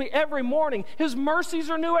sustains me every morning. His mercies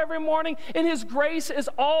are new every morning, and His grace is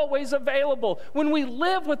always available. When we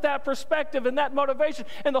live with that perspective and that motivation,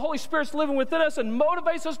 and the Holy Spirit's living within us and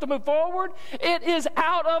motivates us to move forward, it is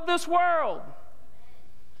out of this world.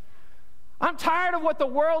 I'm tired of what the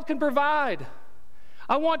world can provide.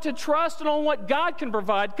 I want to trust on what God can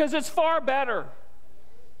provide because it's far better.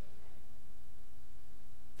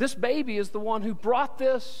 This baby is the one who brought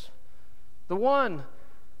this,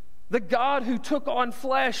 the God who took on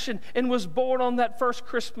flesh and was born on that first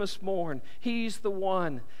Christmas morn. He's the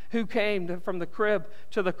one who came from the crib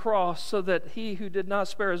to the cross so that He who did not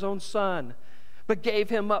spare His own Son, but gave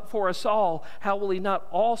Him up for us all, how will He not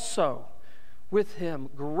also with Him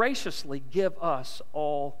graciously give us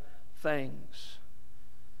all things?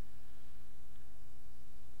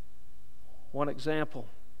 One example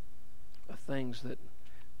of things that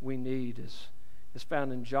we need is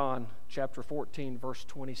found in John chapter 14, verse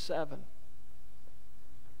 27.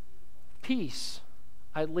 Peace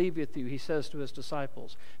I leave with you, He says to His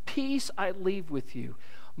disciples. Peace I leave with you.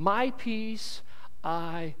 My peace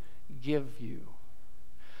I give you.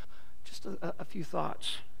 Just a few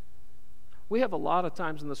thoughts. We have a lot of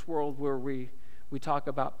times in this world where we talk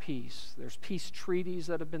about peace. There's peace treaties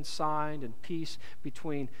that have been signed, and peace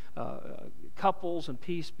between couples, and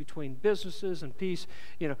peace between businesses, and peace,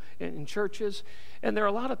 in churches. And there are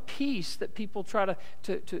a lot of peace that people try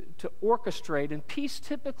to orchestrate, and peace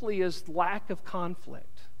typically is lack of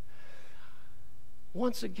conflict.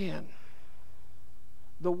 Once again,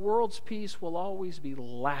 the world's peace will always be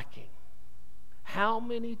lacking. How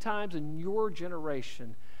many times in your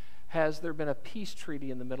generation has there been a peace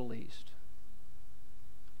treaty in the Middle East?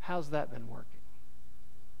 How's that been working?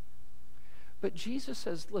 But Jesus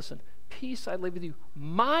says, listen, peace I leave with you.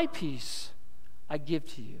 My peace I give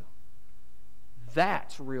to you.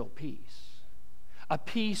 That's real peace. A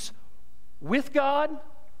peace with God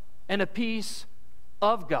and a peace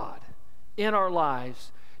of God in our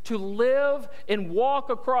lives. To live and walk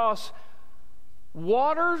across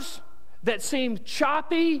waters that seem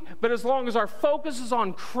choppy, but as long as our focus is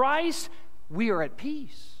on Christ, we are at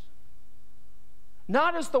peace.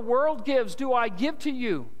 Not as the world gives, do I give to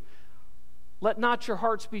you. Let not your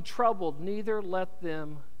hearts be troubled, neither let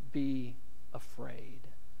them be afraid.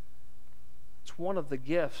 It's one of the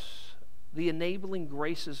gifts, the enabling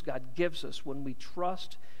graces God gives us when we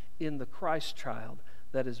trust in the Christ child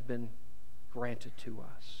that has been granted to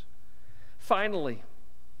us. Finally,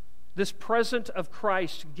 this present of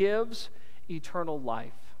Christ gives eternal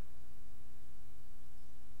life.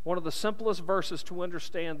 One of the simplest verses to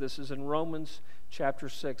understand this is in Romans chapter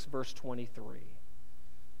 6, verse 23.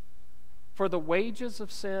 For the wages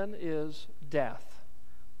of sin is death,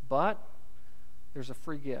 but there's a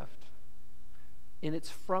free gift, and it's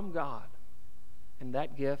from God, and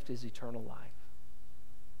that gift is eternal life.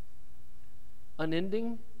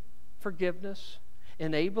 Unending forgiveness,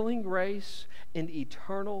 enabling grace, and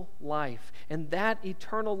eternal life. And that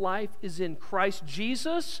eternal life is in Christ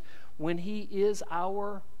Jesus when He is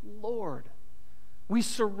our Lord. We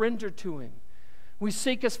surrender to Him. We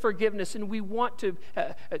seek His forgiveness, and we want to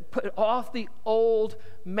put off the old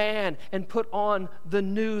man and put on the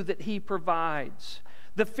new that He provides.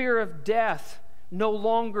 The fear of death no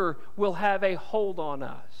longer will have a hold on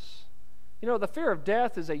us. The fear of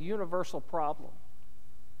death is a universal problem.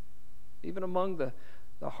 Even among the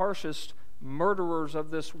harshest murderers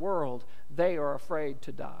of this world, they are afraid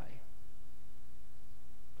to die.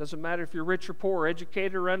 Doesn't matter if you're rich or poor,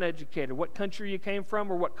 educated or uneducated, what country you came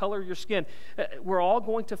from or what color your skin. We're all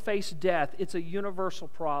going to face death. It's a universal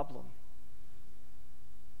problem.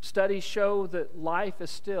 Studies show that life is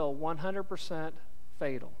still 100%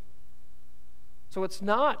 fatal. So it's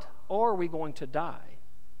not, are we going to die?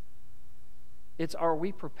 It's, are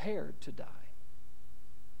we prepared to die?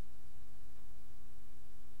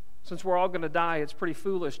 Since we're all going to die, it's pretty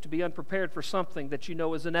foolish to be unprepared for something that you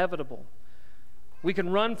know is inevitable. We can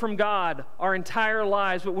run from God our entire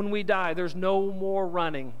lives, but when we die, there's no more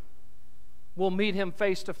running. We'll meet Him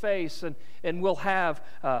face to face, and we'll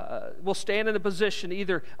stand in a position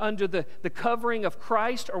either under the covering of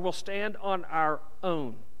Christ, or we'll stand on our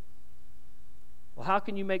own. Well, how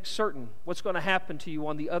can you make certain what's going to happen to you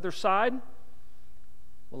on the other side?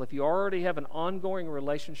 Well, if you already have an ongoing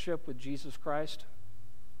relationship with Jesus Christ,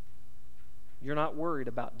 you're not worried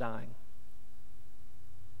about dying.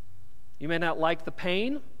 You may not like the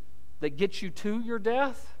pain that gets you to your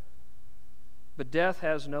death, but death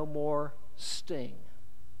has no more sting.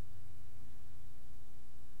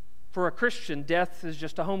 For a Christian, death is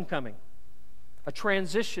just a homecoming, a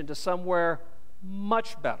transition to somewhere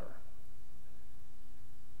much better.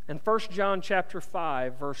 In 1 John chapter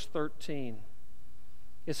 5, verse 13,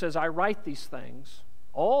 it says, I write these things,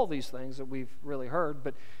 all these things that we've really heard,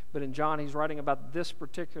 but in John he's writing about this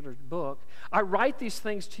particular book. I write these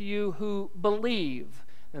things to you who believe,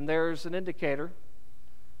 and there's an indicator,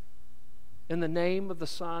 in the name of the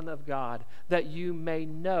Son of God, that you may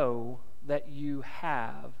know that you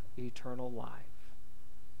have eternal life.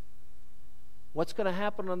 What's going to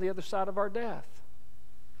happen on the other side of our death?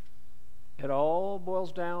 It all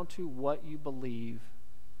boils down to what you believe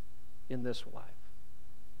in this life.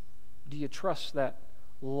 Do you trust that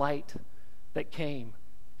light that came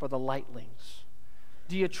for the lightlings?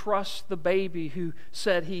 Do you trust the baby who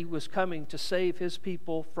said he was coming to save his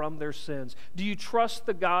people from their sins? Do you trust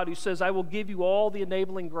the God who says, I will give you all the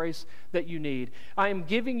enabling grace that you need? I am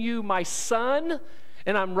giving you my Son,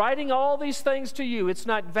 and I'm writing all these things to you. It's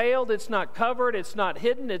not veiled, it's not covered, it's not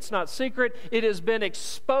hidden, it's not secret. It has been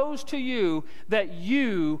exposed to you that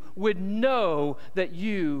you would know that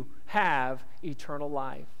you have eternal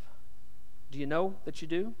life. Do you know that you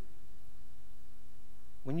do?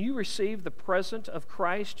 When you receive the present of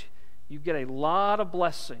Christ, you get a lot of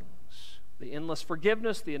blessings. The endless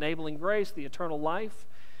forgiveness, the enabling grace, the eternal life.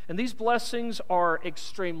 And these blessings are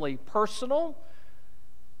extremely personal.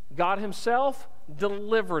 God Himself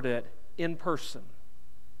delivered it in person.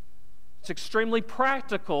 It's extremely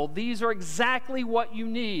practical. These are exactly what you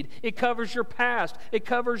need. It covers your past, it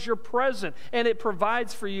covers your present, and it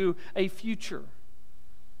provides for you a future.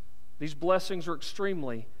 These blessings are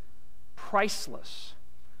extremely priceless.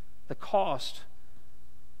 The cost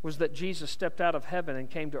was that Jesus stepped out of heaven and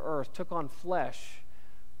came to earth, took on flesh,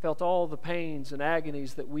 felt all the pains and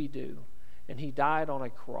agonies that we do, and He died on a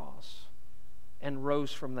cross and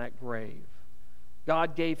rose from that grave.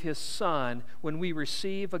 God gave His Son. When we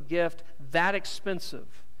receive a gift that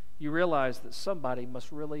expensive, you realize that somebody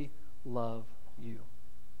must really love you.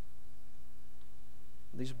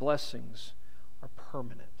 These blessings are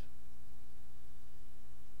permanent.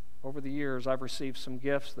 Over the years, I've received some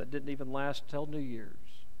gifts that didn't even last till New Year's.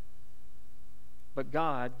 But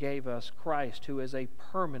God gave us Christ, who is a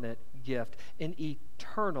permanent gift, an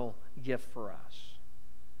eternal gift for us.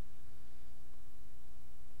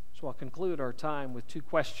 So I'll conclude our time with two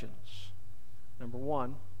questions. Number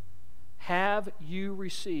one, have you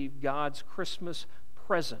received God's Christmas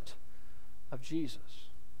present of Jesus?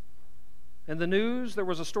 In the news, there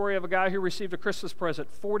was a story of a guy who received a Christmas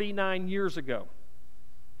present 49 years ago,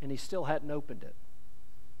 and he still hadn't opened it.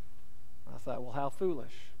 I thought, well, how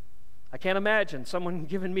foolish. I can't imagine someone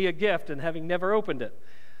giving me a gift and having never opened it.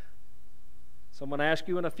 Someone asks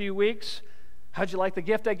you in a few weeks, how'd you like the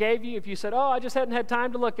gift I gave you? If you said, oh, I just hadn't had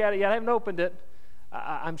time to look at it yet, I haven't opened it,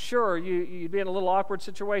 I'm sure you'd be in a little awkward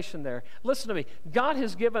situation there. Listen to me. God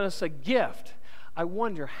has given us a gift. I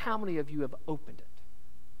wonder how many of you have opened it,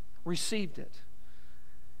 received it.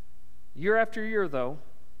 Year after year, though,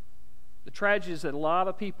 the tragedy is that a lot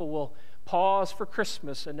of people will pause for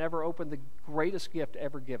Christmas and never open the greatest gift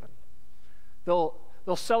ever given. They'll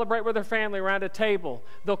celebrate with their family around a table.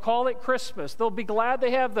 They'll call it Christmas. They'll be glad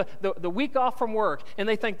they have the week off from work, and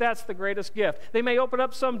they think that's the greatest gift. They may open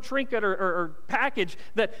up some trinket or package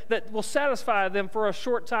that will satisfy them for a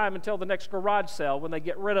short time until the next garage sale when they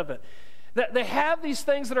get rid of it. They have these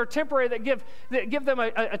things that are temporary, that give them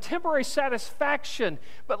a temporary satisfaction.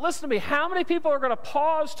 But listen to me, how many people are going to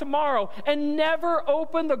pause tomorrow and never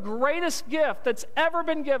open the greatest gift that's ever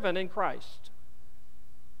been given in Christ?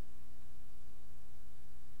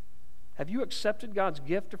 Have you accepted God's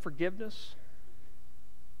gift of forgiveness?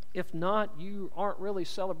 If not, you aren't really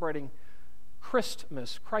celebrating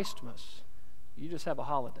Christmas. You just have a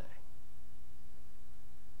holiday.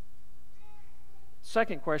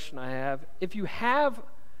 Second question I have, if you have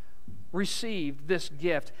received this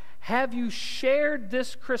gift, have you shared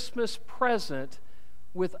this Christmas present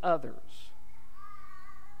with others?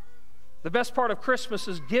 The best part of Christmas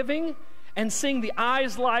is giving and seeing the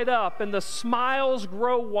eyes light up and the smiles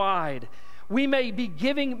grow wide. We may be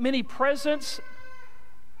giving many presents.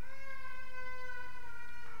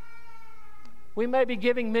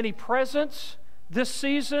 This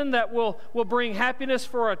season that will bring happiness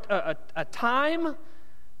for a time,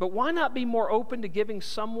 but why not be more open to giving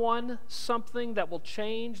someone something that will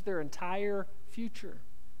change their entire future?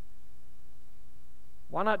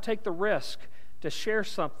 Why not take the risk to share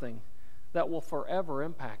something that will forever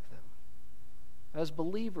impact them? As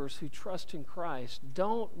believers who trust in Christ,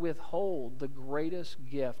 don't withhold the greatest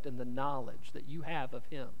gift and the knowledge that you have of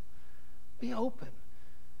Him. Be open.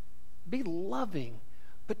 Be loving,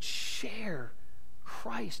 but share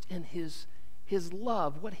Christ and His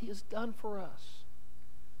love, what He has done for us.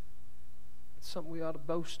 It's something we ought to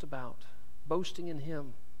boast about, boasting in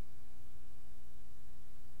Him.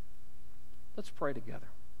 Let's pray together.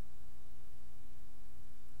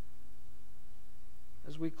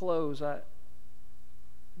 As we close,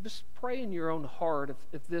 just pray in your own heart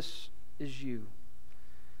if this is you.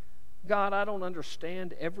 God, I don't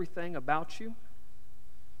understand everything about you,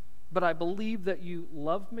 but I believe that you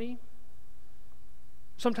love me.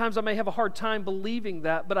 Sometimes I may have a hard time believing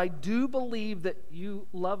that, but I do believe that you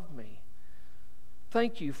love me.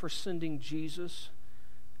 Thank you for sending Jesus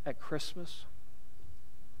at Christmas.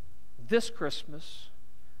 This Christmas,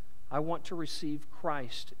 I want to receive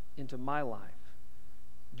Christ into my life,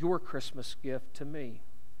 your Christmas gift to me.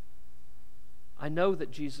 I know that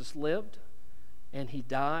Jesus lived, and He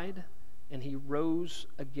died, and He rose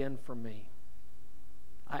again for me.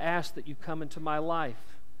 I ask that you come into my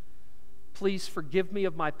life. Please forgive me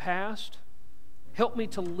of my past. Help me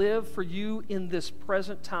to live for you in this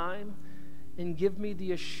present time, and give me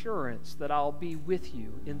the assurance that I'll be with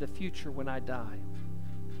you in the future when I die.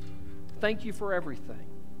 Thank you for everything.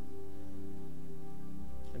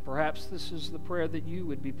 And perhaps this is the prayer that you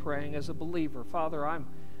would be praying as a believer. Father, I'm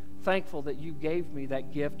thankful that you gave me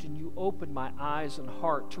that gift and you opened my eyes and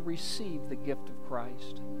heart to receive the gift of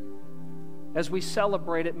Christ. As we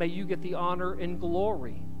celebrate it, may you get the honor and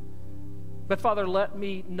glory. But Father, let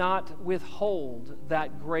me not withhold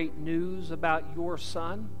that great news about your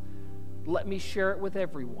Son. Let me share it with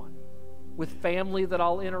everyone, with family that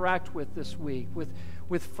I'll interact with this week,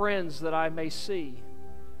 with friends that I may see.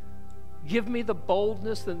 Give me the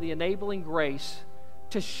boldness and the enabling grace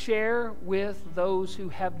to share with those who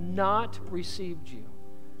have not received you.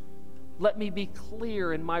 Let me be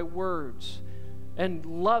clear in my words and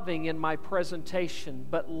loving in my presentation,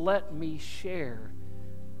 but let me share.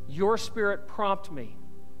 Your Spirit prompt me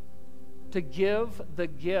to give the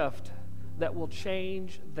gift that will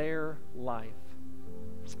change their life.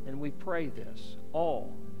 And we pray this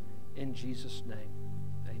all in Jesus' name.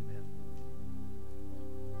 Amen.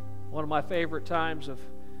 One of my favorite times of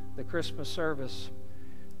the Christmas service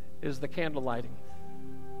is the candle lighting,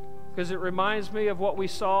 because it reminds me of what we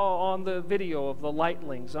saw on the video of the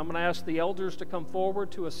lightlings. I'm going to ask the elders to come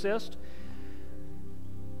forward to assist.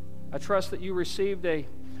 I trust that you received a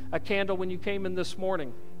candle when you came in this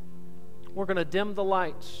morning. We're going to dim the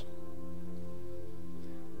lights.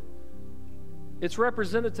 It's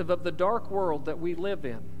representative of the dark world that we live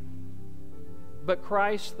in. But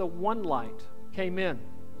Christ, the one light, came in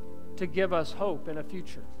to give us hope and a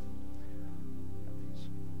future.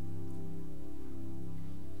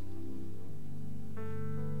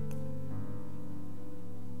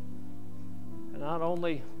 And not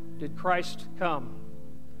only did Christ come,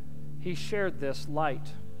 He shared this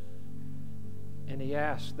light, and He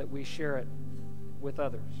asked that we share it with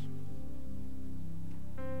others,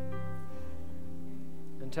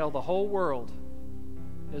 until the whole world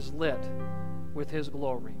is lit with His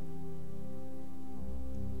glory.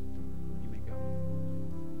 You may go.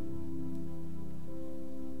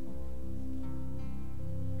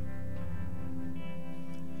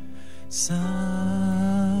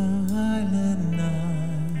 Silent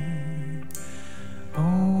night,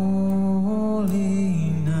 holy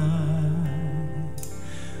night,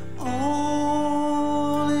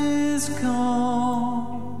 all is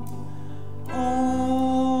calm,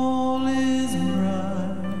 all is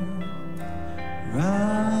bright,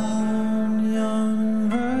 round young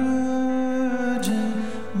virgin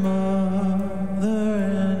mother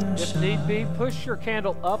and If need be, push your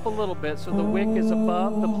candle up a little bit so the wick is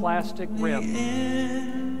above the plastic rim.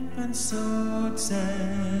 infant so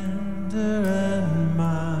tender and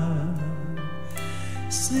mild,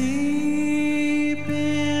 sleep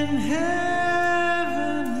in heavenly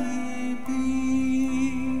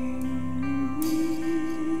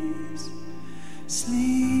peace,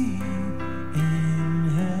 sleep in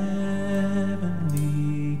heavenly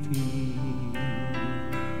peace.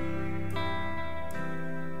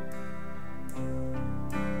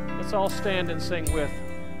 Let's all stand and sing with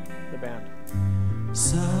the band.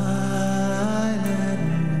 Silent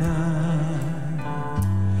night,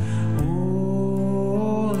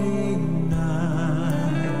 holy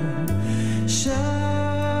night, shepherds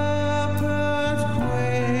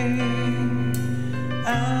quake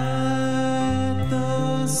at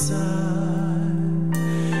the sign,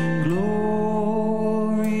 glory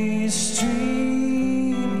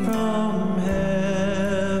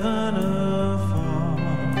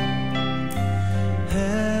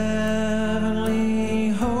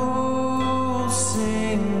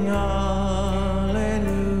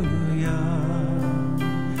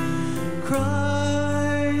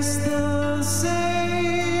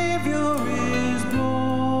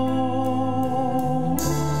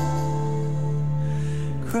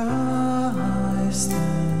Christ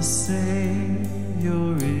the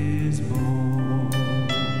Savior is born.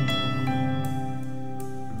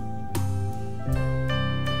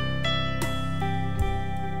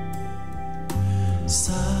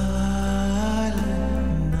 Silent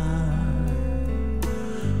night,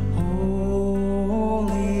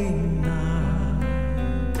 holy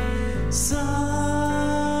night,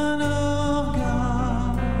 Son of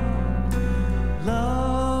God,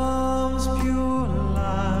 love's pure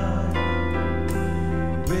light,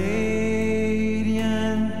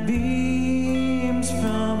 radiant beams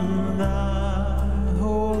from thy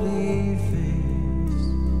holy face.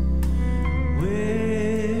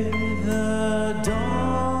 With the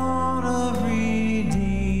dawn of redeeming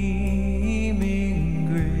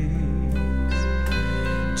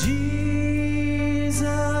grace,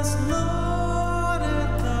 Jesus, Lord,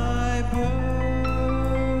 at thy birth,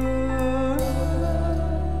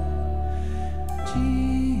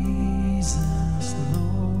 Jesus,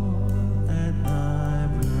 Lord, at thy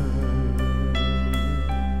birth,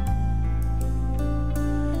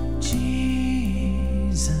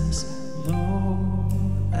 Jesus, Lord,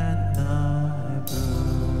 at thy birth.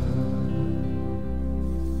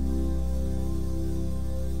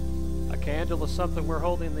 A candle is something we're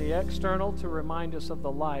holding the external to remind us of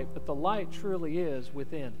the light, but the light truly is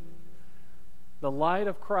within. The light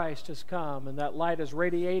of Christ has come, and that light is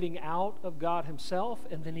radiating out of God himself,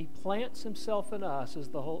 and then he plants himself in us as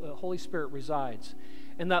the Holy Spirit resides.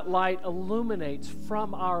 And that light illuminates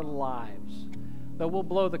from our lives. Though we'll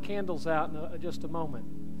blow the candles out in just a moment.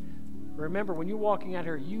 Remember, when you're walking out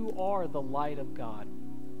here, you are the light of God.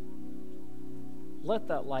 Let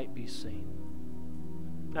that light be seen.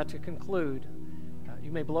 Now, to conclude,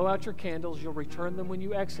 you may blow out your candles. You'll return them when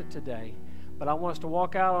you exit today. But I want us to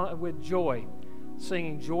walk out with joy,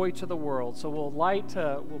 singing joy to the world. So we'll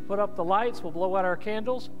put up the lights, we'll blow out our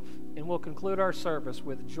candles, and we'll conclude our service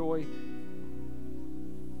with joy.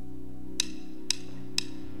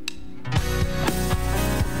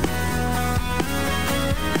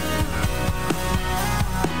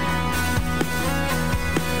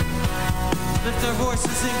 Lift our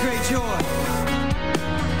voices in great joy.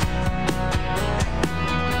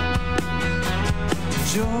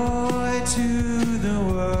 Joy to the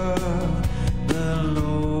world, the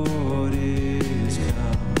Lord is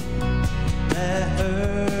come. Let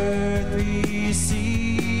earth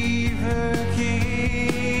receive her King.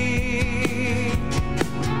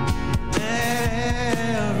 Let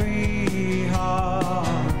every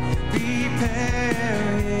heart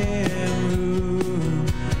prepare him room,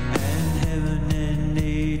 and heaven and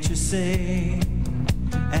nature sing,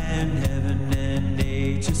 and heaven and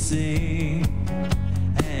nature sing.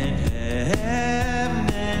 Heaven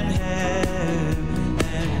and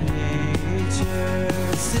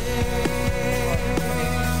nature sing.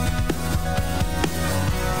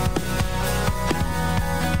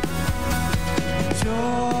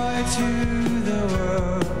 Joy to the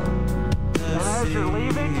world. And as you're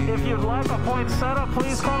leaving, if you'd like a poinsettia,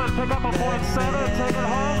 please come and pick up a poinsettia, take it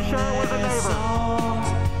home, share it with a neighbor.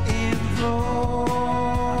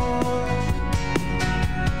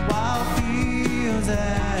 Wild fields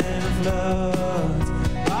and floods,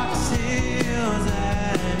 rocks, hills,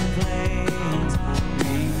 and plains,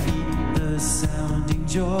 repeat the sounding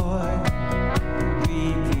joy.